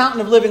 the fountain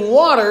of living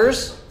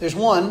waters, there's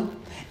one,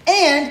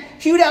 and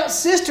hewed out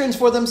cisterns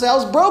for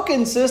themselves,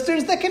 broken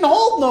cisterns that can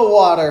hold no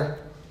water.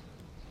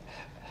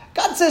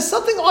 God says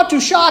something ought to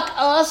shock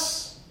us.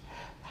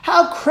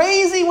 How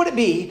crazy would it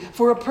be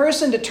for a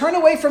person to turn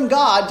away from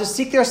God to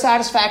seek their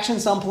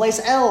satisfaction someplace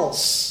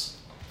else?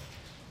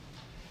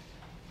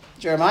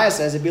 Jeremiah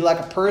says it'd be like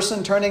a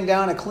person turning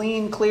down a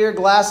clean, clear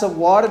glass of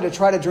water to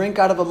try to drink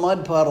out of a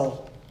mud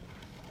puddle.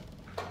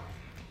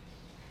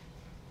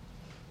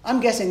 I'm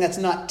guessing that's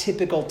not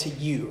typical to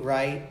you,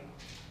 right?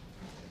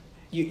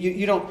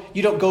 You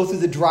don't go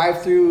through the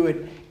drive-through at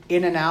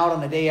In and Out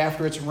on the day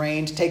after it's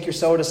rained, take your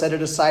soda, set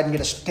it aside,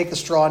 and take the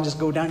straw and just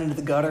go down into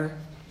the gutter.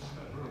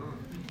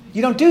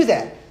 You don't do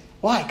that.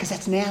 Why? Because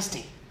that's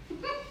nasty.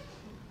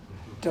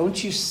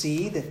 Don't you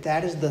see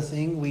that is the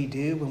thing we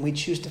do when we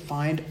choose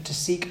to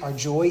seek our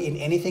joy in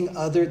anything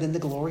other than the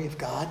glory of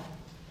God?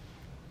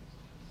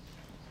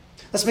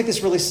 Let's make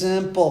this really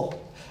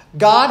simple.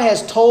 God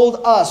has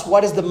told us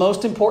what is the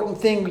most important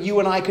thing you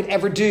and I could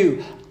ever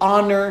do.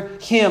 Honor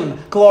Him.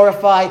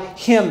 Glorify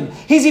Him.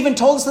 He's even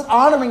told us that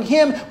honoring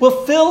Him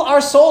will fill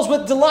our souls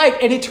with delight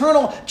and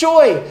eternal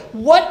joy.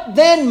 What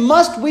then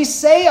must we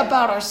say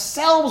about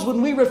ourselves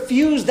when we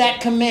refuse that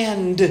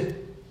command?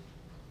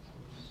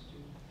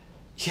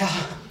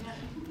 Yeah.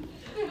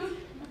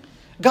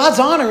 God's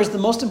honor is the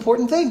most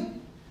important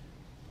thing.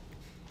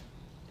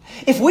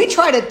 If we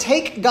try to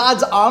take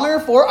God's honor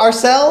for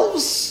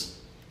ourselves,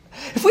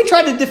 if we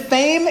try to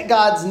defame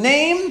God's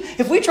name,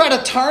 if we try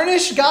to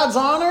tarnish God's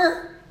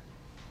honor,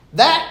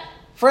 that,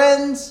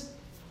 friends,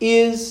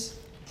 is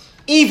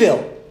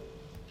evil.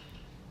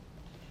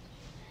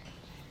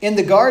 In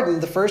the garden,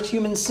 the first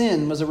human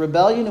sin was a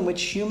rebellion in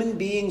which human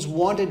beings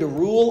wanted to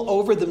rule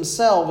over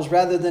themselves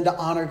rather than to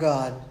honor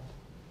God.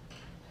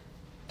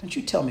 Don't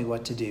you tell me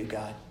what to do,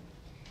 God.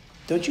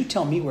 Don't you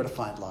tell me where to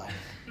find life.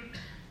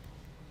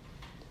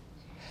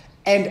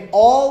 And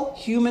all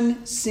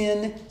human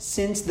sin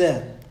since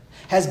then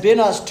has been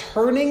us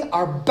turning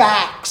our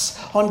backs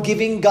on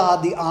giving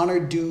God the honor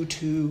due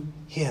to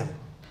Him.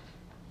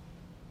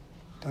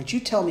 Don't you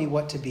tell me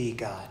what to be,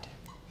 God.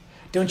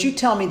 Don't you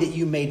tell me that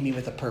you made me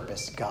with a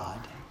purpose, God.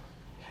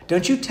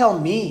 Don't you tell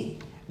me,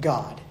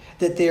 God,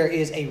 that there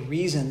is a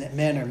reason that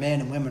men are men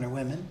and women are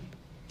women.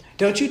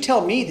 Don't you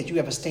tell me that you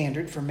have a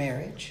standard for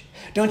marriage.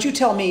 Don't you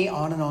tell me,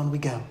 on we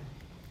go.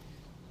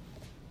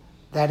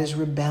 That is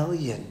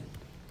rebellion.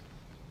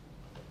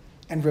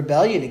 And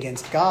rebellion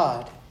against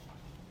God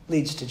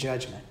leads to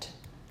judgment.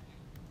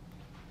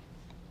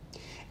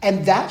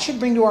 And that should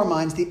bring to our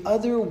minds the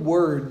other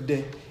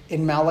word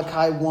in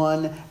Malachi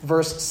 1,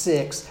 verse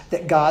 6,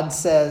 that God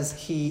says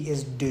He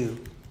is due.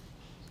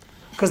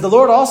 Because the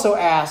Lord also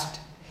asked,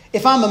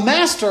 if I'm a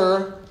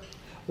master,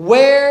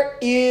 where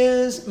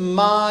is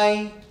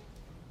my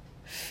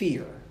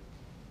fear?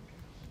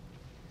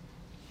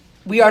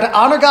 We are to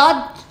honor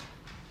God,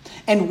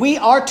 and we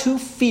are to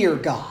fear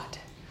God.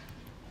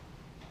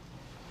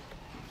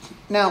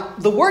 Now,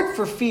 the word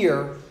for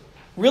fear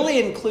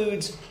really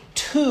includes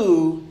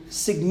two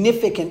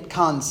significant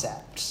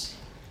concepts.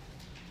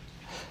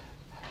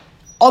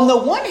 On the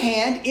one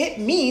hand, it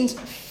means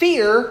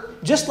fear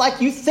just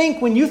like you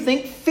think when you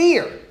think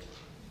fear,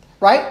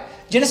 right?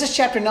 Genesis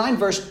chapter 9,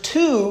 verse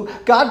 2,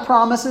 God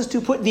promises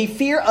to put the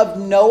fear of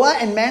Noah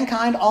and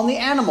mankind on the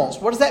animals.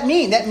 What does that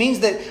mean? That means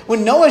that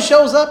when Noah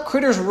shows up,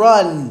 critters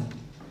run,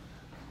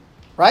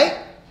 right?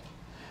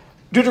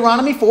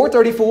 Deuteronomy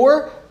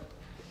 4:34,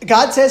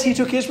 God says he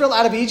took Israel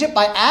out of Egypt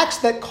by acts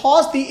that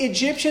caused the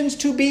Egyptians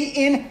to be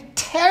in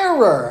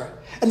terror.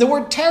 And the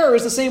word terror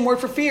is the same word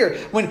for fear.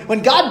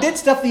 When God did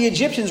stuff, the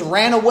Egyptians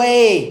ran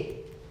away.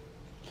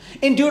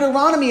 In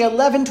Deuteronomy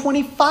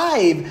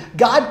 11:25,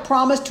 God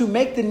promised to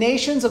make the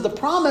nations of the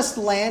promised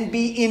land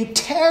be in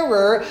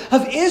terror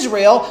of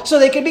Israel so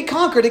they could be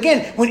conquered.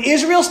 Again, when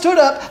Israel stood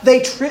up,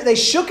 they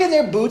shook in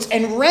their boots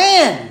and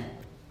ran.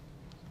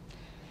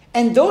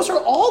 And those are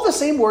all the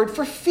same word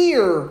for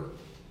fear.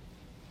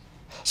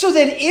 So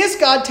then, is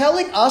God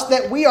telling us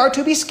that we are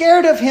to be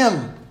scared of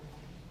him?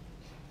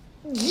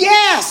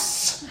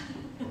 Yes!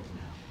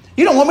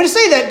 You don't want me to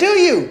say that, do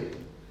you?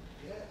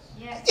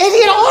 Yes.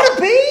 It ought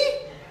to be.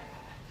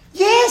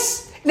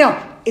 Yes.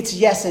 Now, it's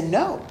yes and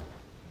no.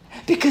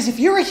 Because if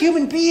you're a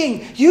human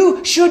being,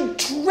 you should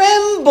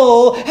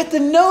tremble at the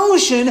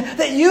notion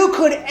that you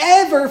could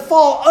ever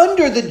fall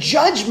under the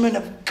judgment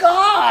of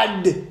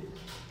God.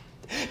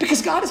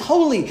 Because God is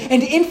holy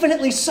and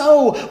infinitely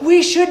so.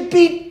 We should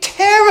be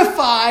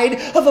terrified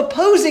of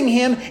opposing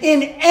him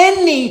in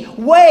any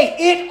way.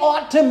 It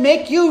ought to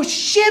make you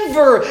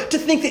shiver to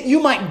think that you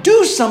might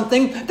do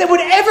something that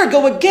would ever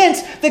go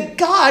against the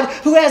God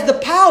who has the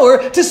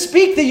power to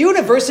speak the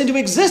universe into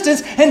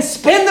existence and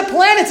spin the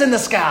planets in the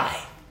sky.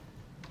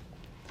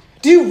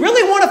 Do you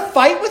really want to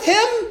fight with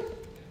him?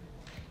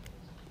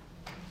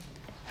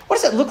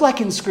 What does it look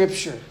like in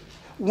Scripture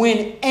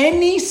when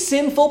any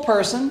sinful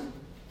person,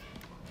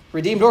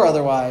 redeemed or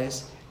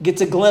otherwise, gets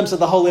a glimpse of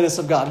the holiness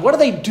of God? What do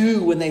they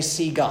do when they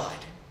see God?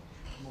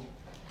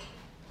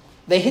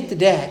 They hit the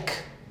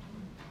deck.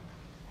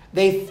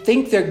 They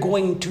think they're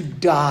going to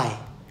die.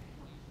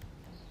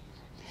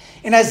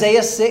 In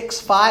Isaiah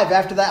 6:5,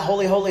 after that,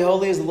 holy, holy,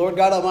 holy is the Lord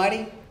God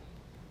Almighty,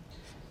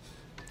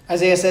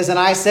 Isaiah says, "And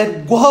I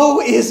said,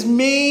 woe is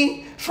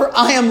me, for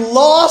I am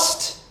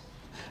lost.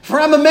 For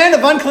I'm a man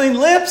of unclean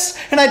lips,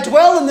 and I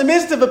dwell in the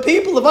midst of a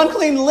people of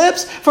unclean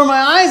lips, for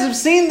my eyes have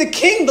seen the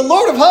King, the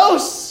Lord of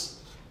hosts."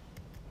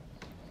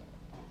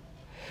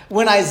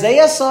 When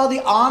Isaiah saw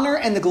the honor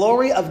and the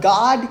glory of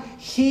God,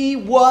 he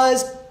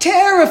was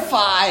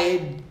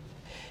terrified.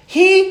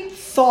 He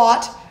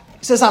thought,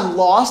 it says, I'm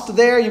lost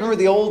there. You remember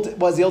the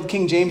old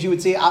King James, you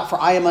would see,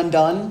 for I am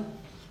undone.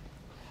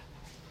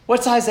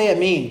 What's Isaiah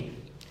mean?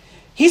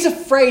 He's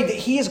afraid that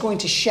he is going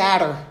to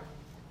shatter.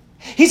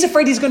 He's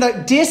afraid he's going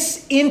to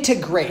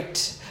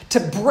disintegrate, to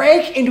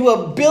break into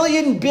a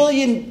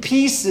billion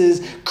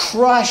pieces,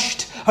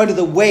 crushed under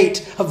the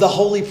weight of the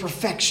holy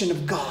perfection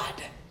of God.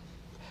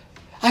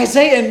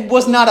 Isaiah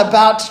was not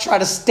about to try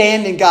to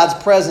stand in God's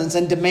presence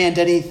and demand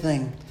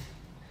anything.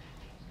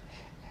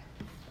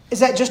 Is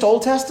that just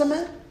Old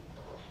Testament?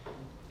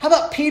 How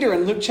about Peter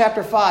in Luke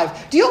chapter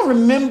 5? Do you all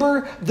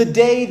remember the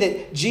day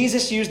that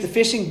Jesus used the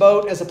fishing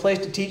boat as a place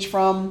to teach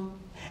from?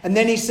 And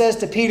then he says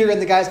to Peter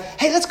and the guys,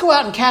 hey, let's go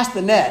out and cast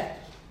the net.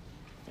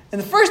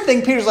 And the first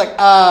thing Peter's like,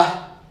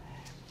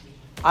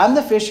 I'm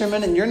the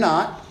fisherman and you're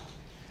not.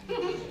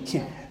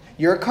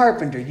 You're a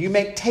carpenter. You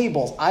make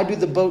tables. I do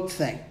the boat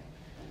thing.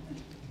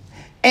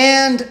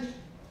 And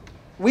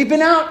we've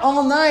been out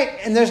all night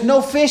and there's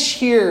no fish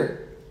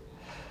here.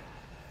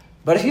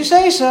 But if you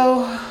say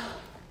so,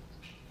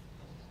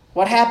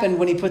 what happened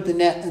when he put the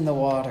net in the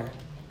water?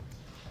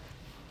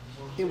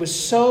 It was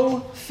so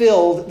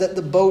filled that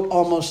the boat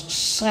almost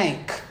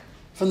sank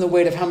from the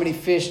weight of how many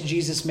fish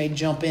Jesus made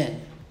jump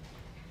in.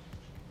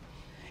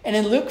 And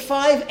in Luke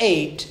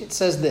 5:8, it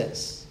says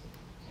this,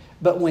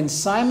 but when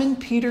Simon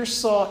Peter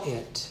saw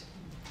it,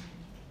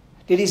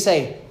 did he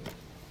say,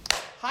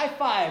 high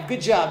five,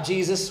 good job,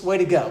 Jesus, way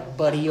to go,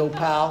 buddy, old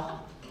pal.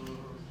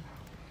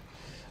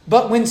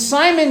 But when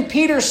Simon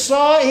Peter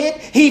saw it,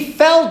 he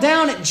fell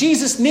down at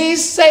Jesus'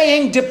 knees,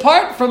 saying,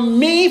 depart from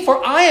me,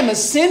 for I am a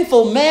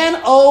sinful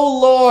man, O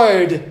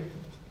Lord.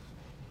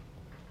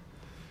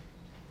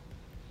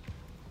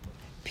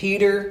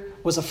 Peter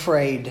was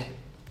afraid.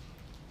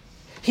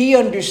 He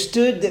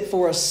understood that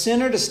for a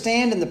sinner to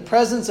stand in the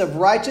presence of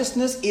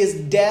righteousness is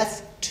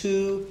death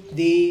to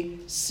the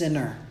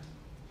sinner.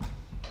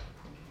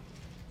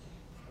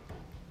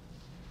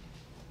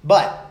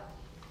 But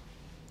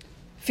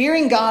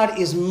fearing God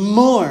is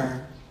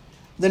more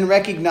than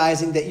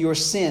recognizing that your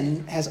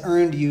sin has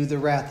earned you the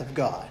wrath of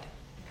God.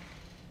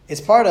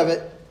 It's part of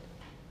it.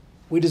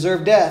 We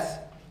deserve death.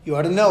 You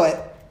ought to know it.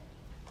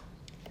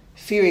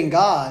 Fearing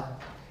God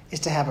is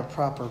to have a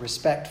proper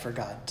respect for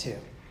God too.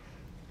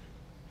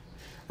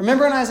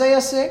 Remember in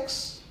Isaiah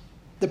 6,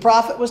 the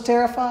prophet was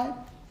terrified.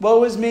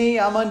 Woe is me,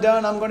 I'm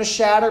undone, I'm going to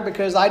shatter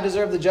because I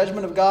deserve the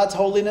judgment of God's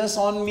holiness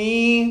on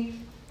me.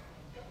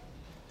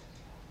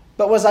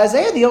 But was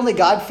Isaiah the only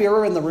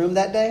God-fearer in the room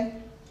that day?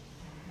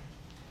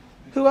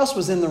 Who else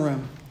was in the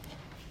room?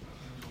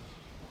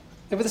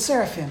 They were the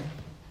seraphim.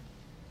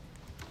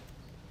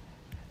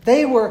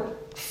 They were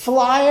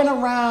flying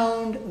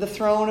around the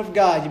throne of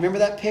God. You remember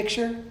that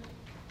picture?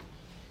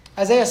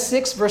 Isaiah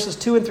 6, verses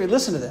 2 and 3.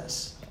 Listen to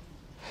this.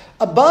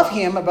 Above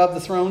him, above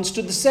the throne,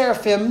 stood the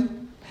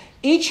seraphim.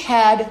 Each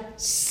had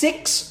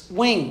 6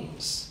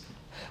 wings.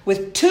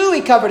 With 2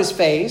 he covered his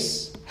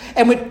face,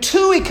 and with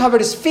 2 he covered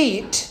his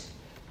feet,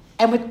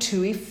 And with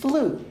two he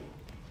flew.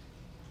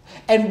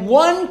 And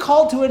one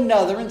called to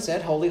another and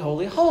said, Holy,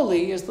 holy,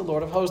 holy is the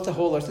Lord of hosts. The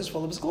whole earth is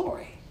full of his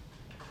glory.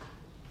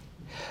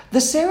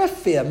 The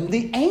seraphim,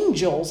 the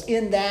angels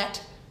in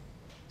that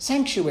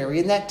sanctuary,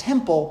 in that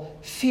temple,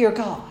 fear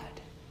God.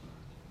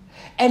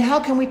 And how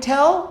can we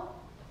tell?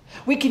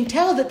 We can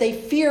tell that they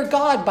fear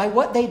God by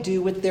what they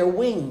do with their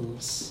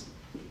wings.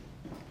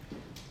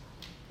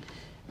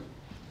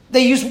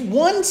 They use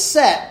one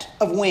set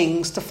of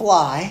wings to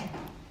fly.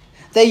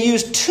 They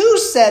use two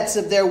sets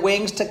of their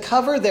wings to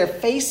cover their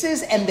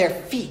faces and their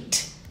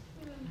feet.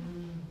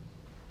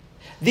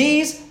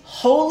 These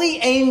holy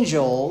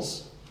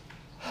angels,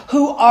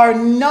 who are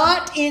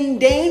not in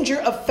danger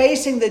of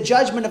facing the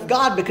judgment of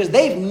God because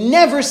they've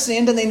never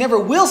sinned and they never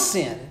will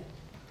sin,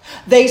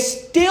 they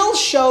still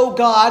show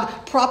God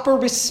proper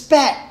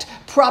respect,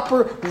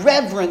 proper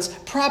reverence,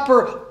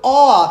 proper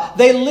awe.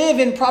 They live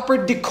in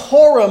proper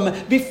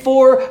decorum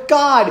before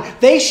God.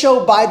 They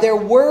show by their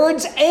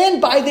words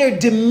and by their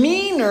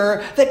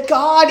demeanor that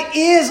God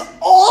is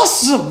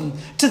awesome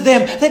to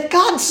them, that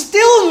God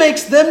still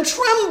makes them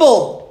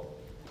tremble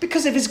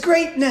because of his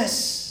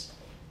greatness.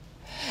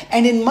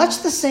 And in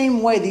much the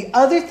same way, the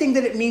other thing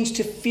that it means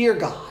to fear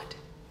God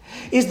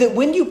is that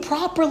when you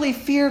properly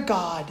fear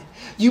God,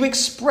 you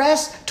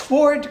express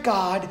toward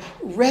God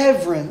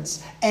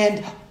reverence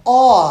and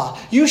awe.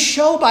 You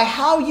show by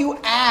how you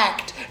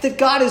act that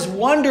God is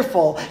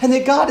wonderful and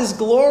that God is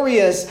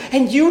glorious.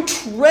 And you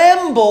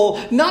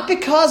tremble, not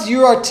because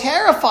you are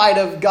terrified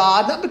of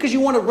God, not because you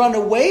want to run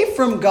away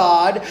from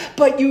God,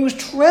 but you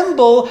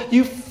tremble,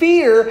 you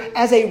fear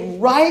as a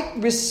right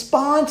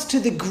response to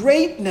the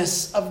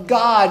greatness of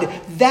God.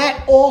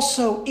 That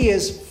also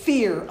is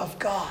fear of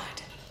God.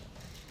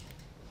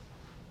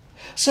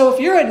 So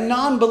if you're a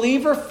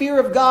non-believer, fear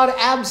of God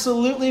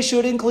absolutely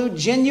should include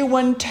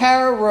genuine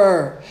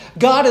terror.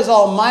 God is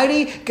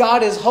almighty,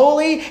 God is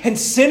holy, and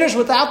sinners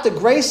without the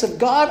grace of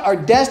God are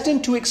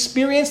destined to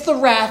experience the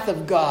wrath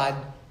of God.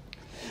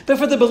 But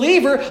for the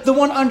believer, the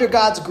one under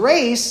God's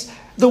grace,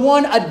 the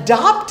one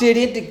adopted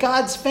into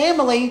God's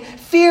family,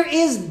 fear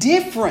is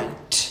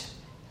different.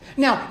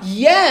 Now,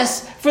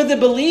 yes, for the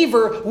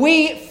believer,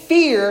 we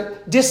fear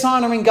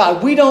dishonoring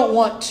God. We don't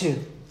want to.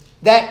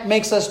 That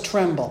makes us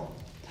tremble.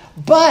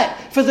 But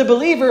for the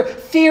believer,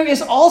 fear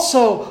is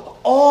also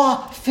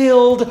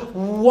awe-filled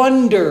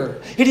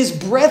wonder. It is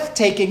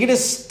breathtaking. It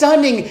is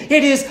stunning.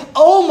 It is,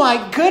 oh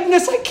my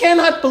goodness, I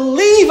cannot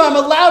believe I'm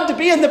allowed to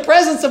be in the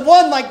presence of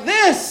one like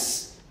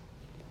this.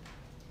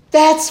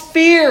 That's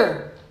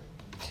fear.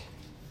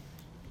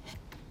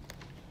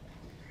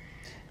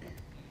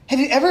 Have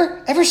you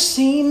ever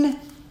seen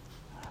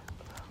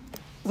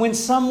when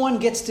someone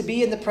gets to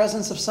be in the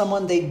presence of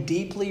someone they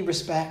deeply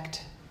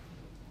respect?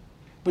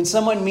 When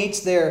someone meets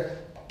their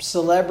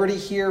celebrity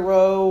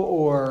hero,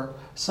 or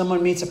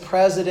someone meets a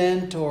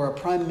president or a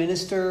prime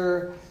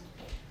minister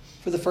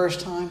for the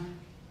first time,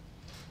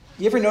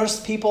 you ever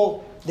notice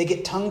people, they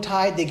get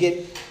tongue-tied, they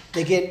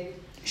get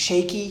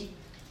shaky?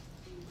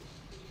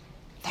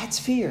 That's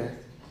fear.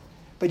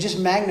 But just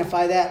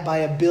magnify that by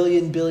a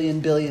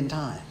billion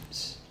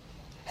times.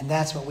 And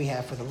that's what we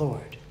have for the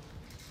Lord.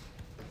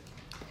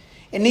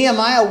 In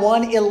Nehemiah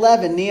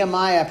 1:11,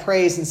 Nehemiah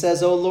prays and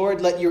says, O Lord,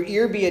 let your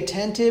ear be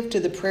attentive to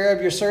the prayer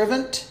of your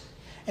servant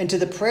and to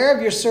the prayer of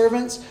your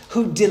servants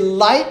who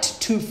delight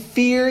to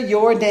fear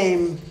your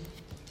name.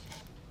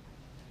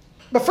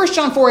 But 1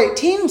 John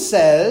 4:18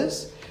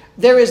 says,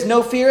 there is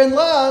no fear in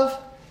love,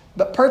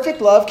 but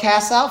perfect love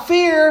casts out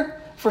fear,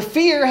 for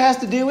fear has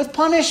to do with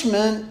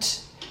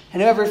punishment,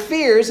 and whoever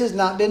fears has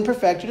not been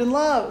perfected in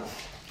love.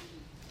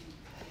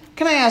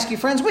 Can I ask you,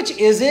 friends, which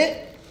is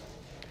it?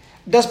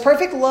 Does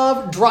perfect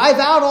love drive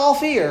out all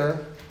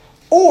fear,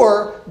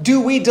 or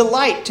do we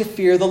delight to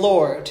fear the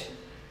Lord?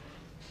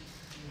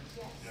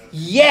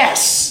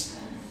 Yes!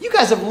 You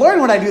guys have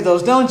learned when I do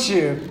those, don't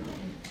you?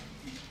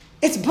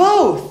 It's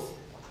both.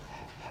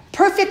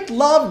 Perfect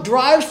love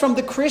drives from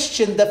the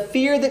Christian the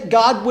fear that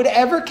God would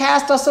ever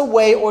cast us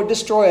away or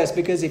destroy us,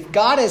 because if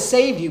God has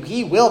saved you,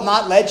 he will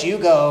not let you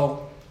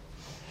go.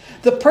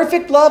 The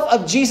perfect love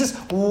of Jesus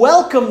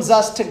welcomes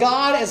us to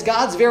God as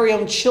God's very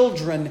own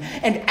children.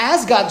 And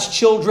as God's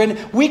children,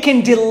 we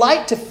can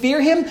delight to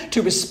fear him,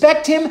 to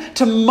respect him,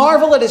 to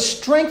marvel at his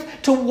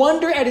strength, to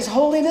wonder at his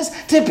holiness,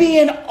 to be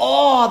in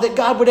awe that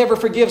God would ever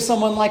forgive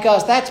someone like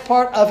us. That's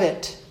part of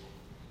it.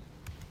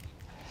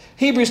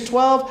 Hebrews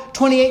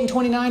 12:28 and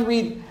 29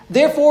 read,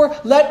 therefore,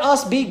 let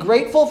us be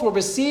grateful for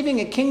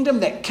receiving a kingdom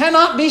that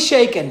cannot be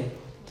shaken.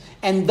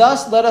 And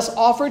thus let us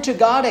offer to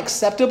God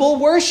acceptable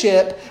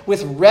worship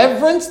with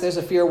reverence, there's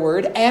a fear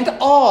word, and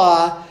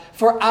awe,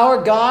 for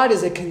our God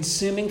is a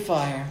consuming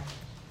fire.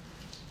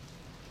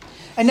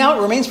 And now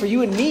it remains for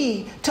you and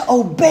me to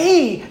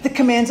obey the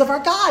commands of our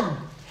God.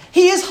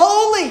 He is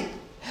holy.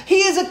 He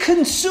is a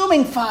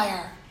consuming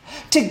fire.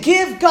 To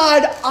give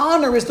God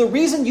honor is the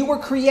reason you were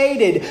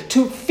created.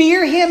 To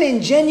fear him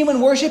in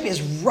genuine worship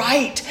is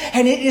right,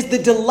 and it is the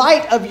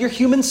delight of your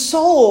human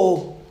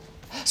soul.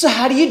 So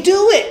how do you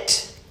do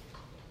it?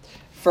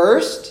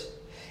 First,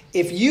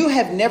 If you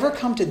have never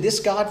come to this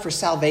God for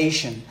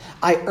salvation,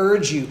 I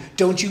urge you,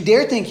 don't you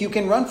dare think you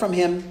can run from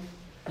him.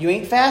 You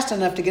ain't fast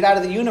enough to get out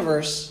of the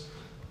universe.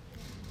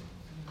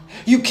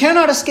 You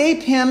cannot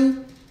escape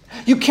him.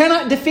 You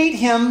cannot defeat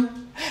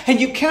him. And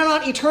you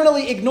cannot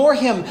eternally ignore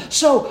him.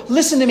 So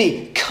listen to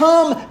me.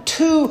 Come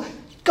to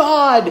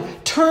God.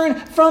 Turn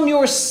from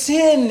your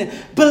sin.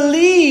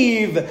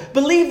 Believe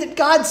that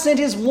God sent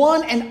his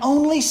one and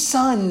only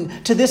Son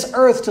to this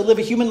earth to live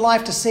a human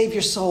life to save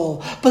your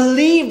soul.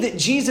 Believe that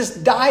Jesus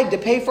died to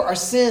pay for our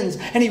sins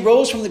and he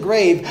rose from the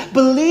grave.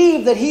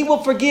 Believe that he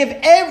will forgive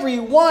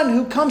everyone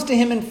who comes to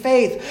him in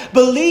faith.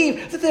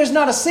 Believe that there's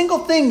not a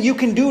single thing you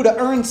can do to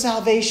earn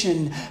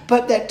salvation,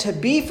 but that to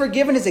be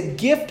forgiven is a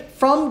gift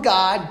from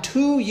God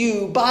to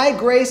you by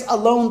grace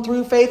alone,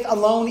 through faith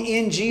alone,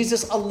 in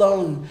Jesus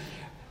alone.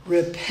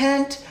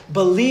 Repent,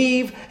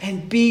 believe,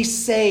 and be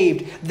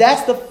saved.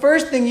 That's the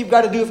first thing you've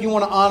got to do if you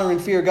want to honor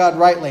and fear God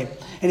rightly.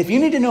 And if you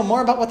need to know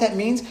more about what that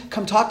means,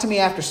 come talk to me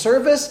after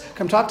service.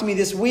 Come talk to me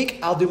this week.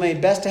 I'll do my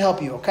best to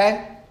help you,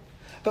 okay?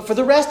 But for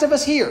the rest of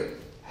us here,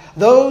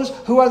 those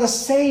who are the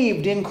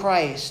saved in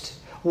Christ,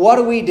 what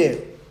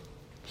do?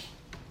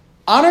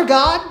 Honor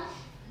God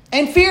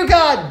and fear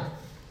God.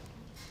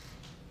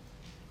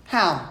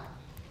 How?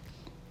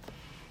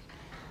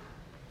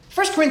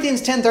 1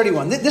 Corinthians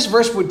 10:31. This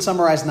verse would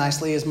summarize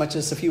nicely as much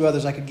as a few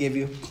others I could give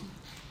you.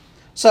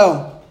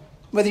 So,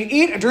 whether you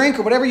eat or drink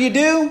or whatever you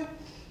do,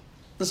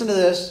 listen to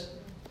this.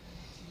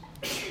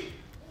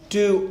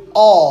 Do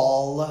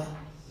all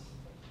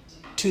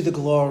to the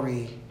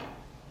glory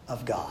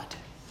of God.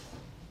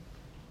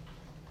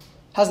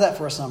 How's that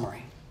for a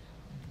summary?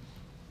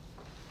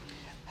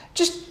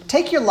 Just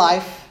take your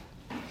life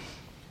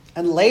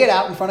and lay it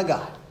out in front of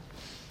God.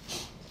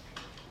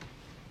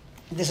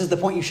 This is the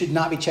point you should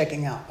not be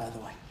checking out, by the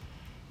way.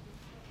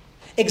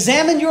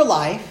 Examine your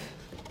life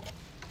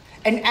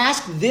and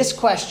ask this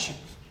question.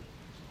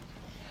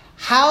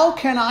 How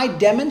can I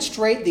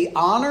demonstrate the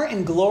honor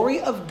and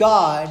glory of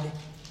God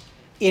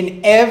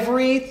in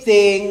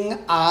everything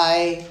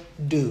I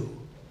do?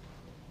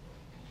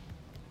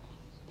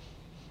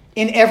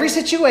 In every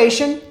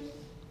situation,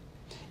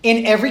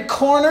 in every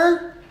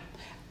corner,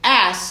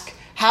 ask,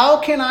 how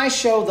can I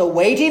show the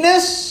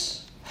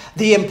weightiness,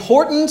 the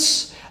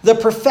importance, the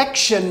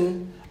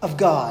perfection of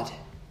God?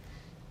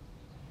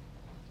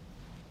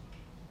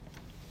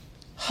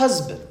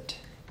 Husband,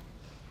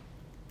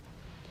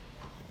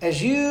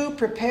 as you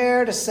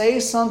prepare to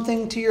say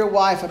something to your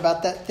wife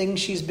about that thing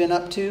she's been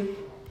up to,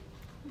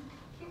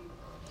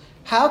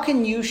 how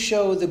can you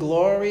show the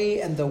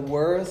glory and the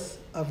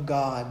worth of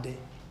God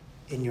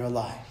in your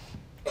life?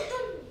 Do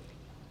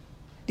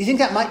you think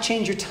that might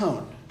change your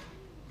tone?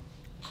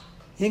 Do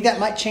you think that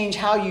might change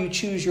how you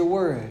choose your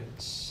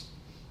words?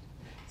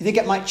 You think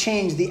it might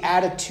change the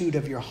attitude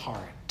of your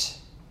heart?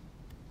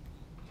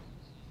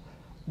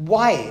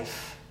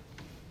 Wife,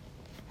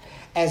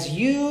 as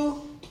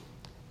you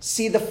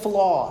see the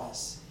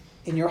flaws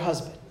in your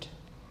husband,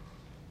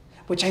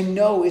 which I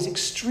know is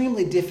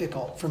extremely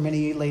difficult for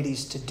many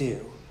ladies to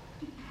do,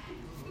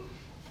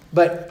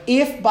 but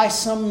if by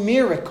some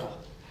miracle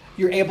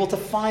you're able to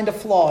find a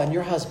flaw in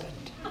your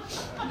husband,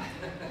 I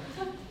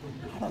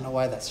don't know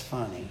why that's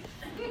funny.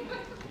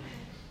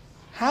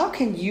 How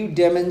can you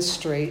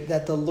demonstrate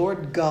that the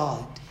Lord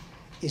God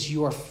is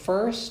your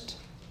first,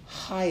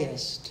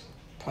 highest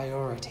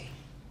priority?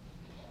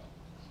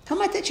 How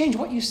might that change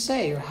what you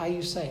say or how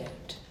you say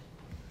it?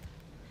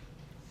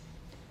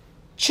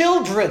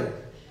 Children,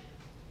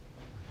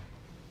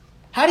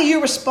 how do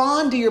you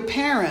respond to your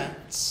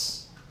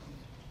parents?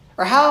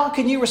 Or how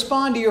can you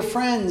respond to your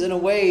friends in a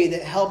way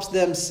that helps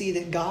them see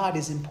that God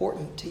is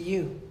important to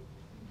you?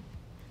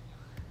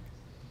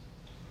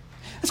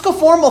 Let's go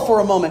formal for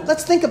a moment.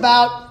 Let's think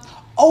about,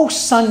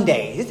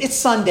 Sunday. It's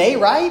Sunday,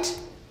 right?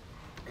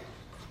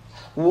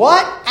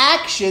 What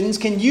actions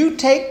can you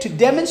take to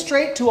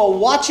demonstrate to a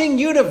watching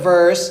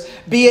universe,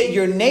 be it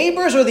your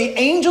neighbors or the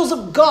angels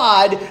of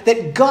God,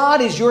 that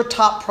God is your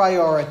top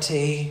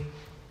priority?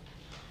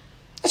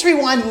 Let's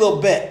rewind a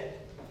little bit.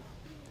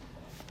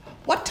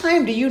 What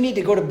time do you need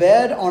to go to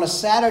bed on a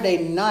Saturday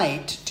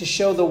night to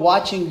show the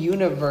watching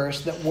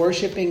universe that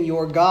worshiping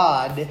your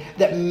God,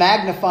 that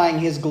magnifying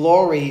his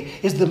glory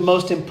is the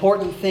most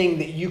important thing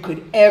that you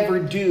could ever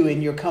do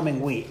in your coming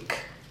week?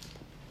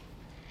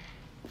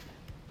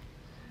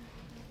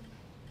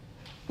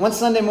 One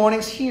Sunday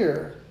morning's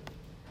here.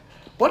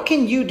 What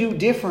can you do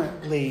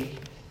differently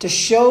to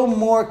show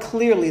more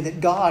clearly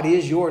that God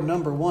is your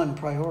number one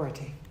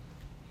priority?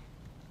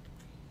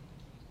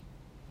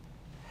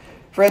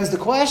 Friends, the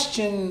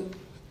question,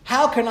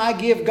 how can I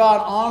give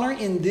God honor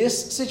in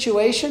this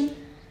situation?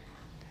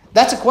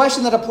 That's a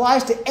question that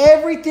applies to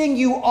everything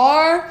you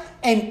are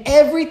and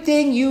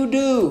everything you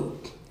do.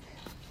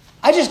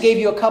 I just gave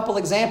you a couple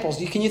examples.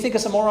 Can you think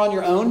of some more on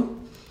your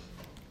own?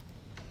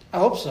 I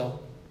hope so.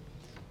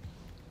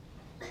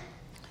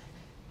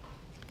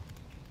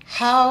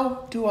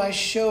 How do I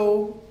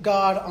show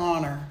God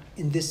honor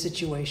in this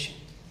situation?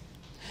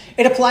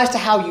 It applies to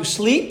how you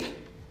sleep,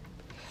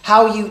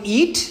 how you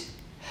eat,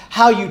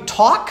 how you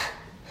talk,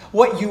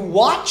 what you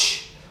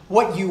watch,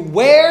 what you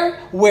wear,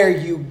 where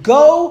you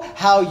go,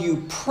 how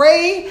you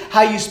pray,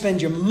 how you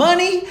spend your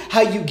money,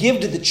 how you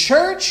give to the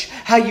church,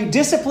 how you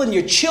discipline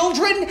your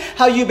children,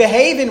 how you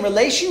behave in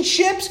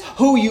relationships,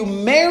 who you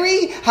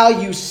marry, how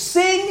you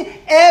sing,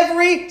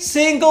 every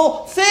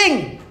single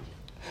thing.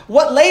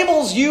 What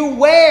labels you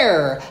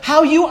wear,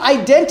 how you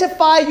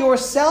identify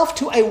yourself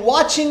to a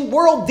watching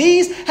world.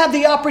 These have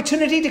the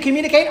opportunity to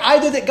communicate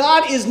either that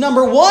God is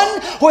number one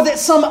or that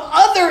some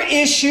other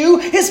issue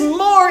is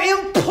more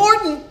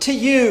important to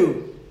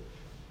you.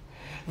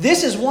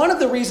 This is one of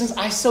the reasons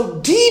I so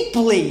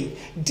deeply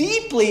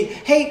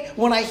hate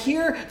when I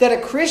hear that a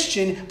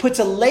Christian puts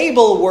a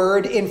label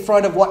word in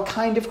front of what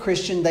kind of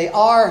Christian they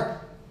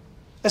are,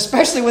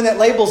 especially when that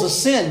label's a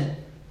sin.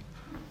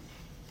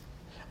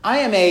 I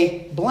am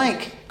a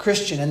blank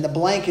Christian, and the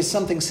blank is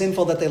something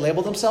sinful that they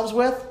label themselves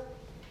with.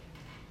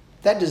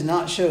 That does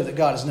not show that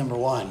God is number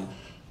one.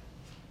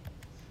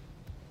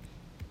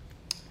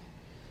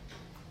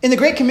 In the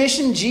Great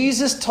Commission,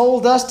 Jesus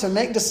told us to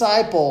make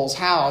disciples.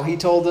 How? He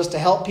told us to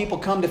help people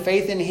come to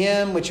faith in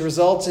Him, which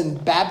results in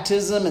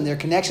baptism and their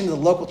connection to the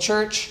local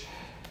church.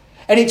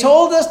 And He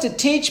told us to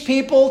teach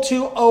people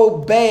to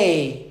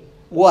obey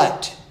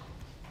what?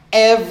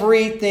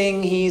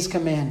 Everything He's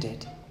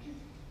commanded.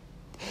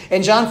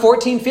 In John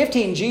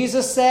 14:15,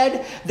 Jesus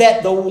said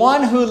that the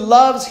one who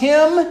loves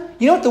Him,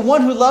 you know what the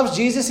one who loves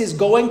Jesus is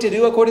going to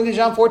do according to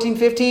John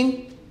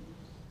 14:15?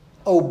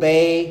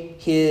 Obey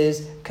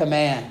His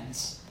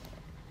commands.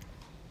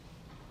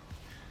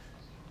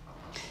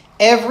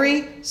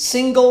 Every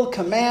single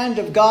command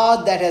of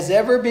God that has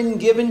ever been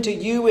given to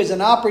you is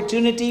an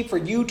opportunity for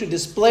you to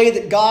display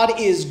that God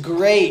is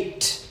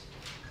great.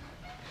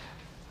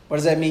 What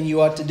does that mean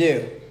you ought to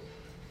do?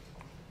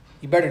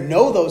 You better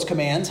know those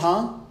commands,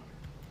 huh?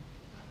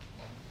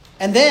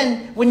 And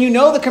then, when you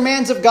know the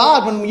commands of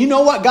God, when you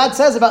know what God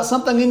says about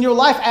something in your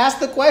life, ask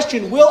the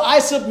question, will I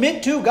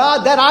submit to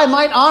God that I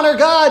might honor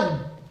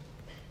God?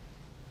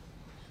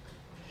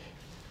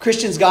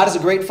 Christians, God is a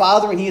great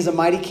Father and He is a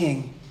mighty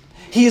King.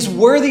 He is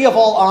worthy of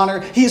all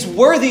honor. He is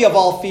worthy of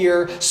all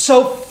fear.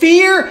 So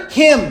fear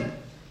Him.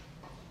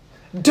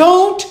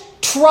 Don't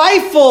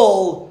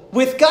trifle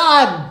with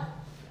God.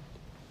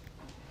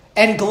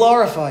 And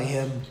glorify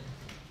Him.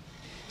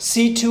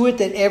 See to it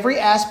that every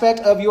aspect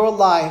of your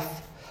life,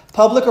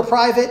 public or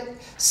private,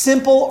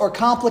 simple or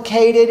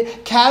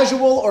complicated,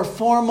 casual or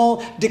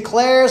formal,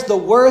 declares the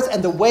worth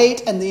and the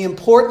weight and the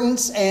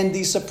importance and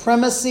the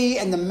supremacy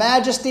and the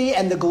majesty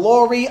and the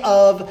glory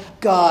of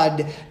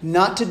God.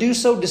 Not to do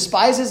so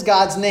despises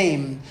God's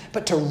name,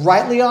 but to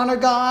rightly honor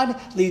God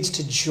leads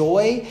to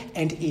joy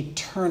and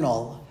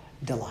eternal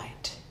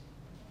delight.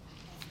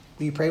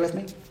 Will you pray with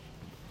me?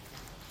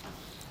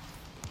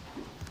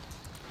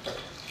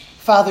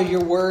 Father,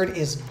 your word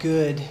is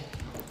good.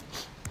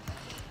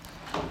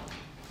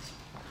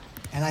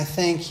 And I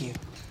thank you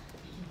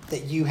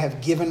that you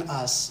have given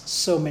us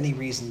so many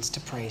reasons to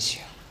praise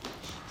you.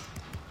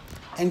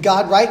 And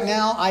God, right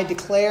now I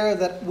declare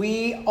that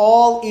we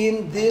all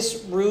in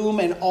this room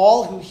and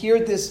all who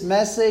hear this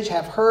message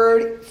have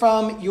heard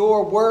from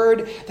your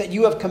word that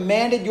you have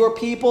commanded your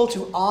people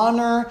to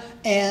honor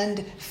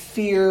and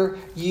fear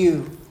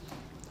you.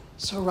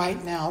 So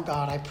right now,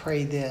 God, I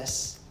pray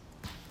this.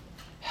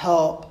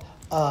 Help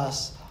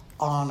us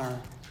honor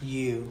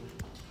you.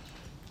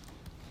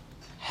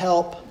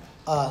 Help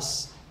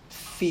us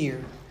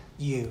fear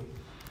you.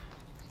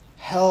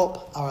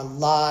 Help our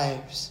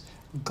lives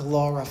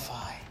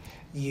glorify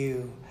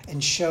you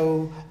and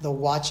show the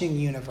watching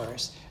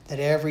universe that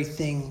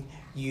everything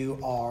you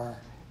are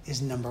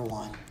is number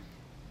one.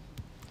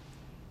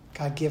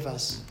 God, give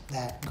us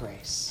that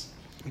grace.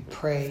 We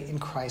pray in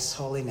Christ's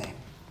holy name.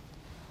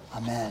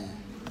 Amen.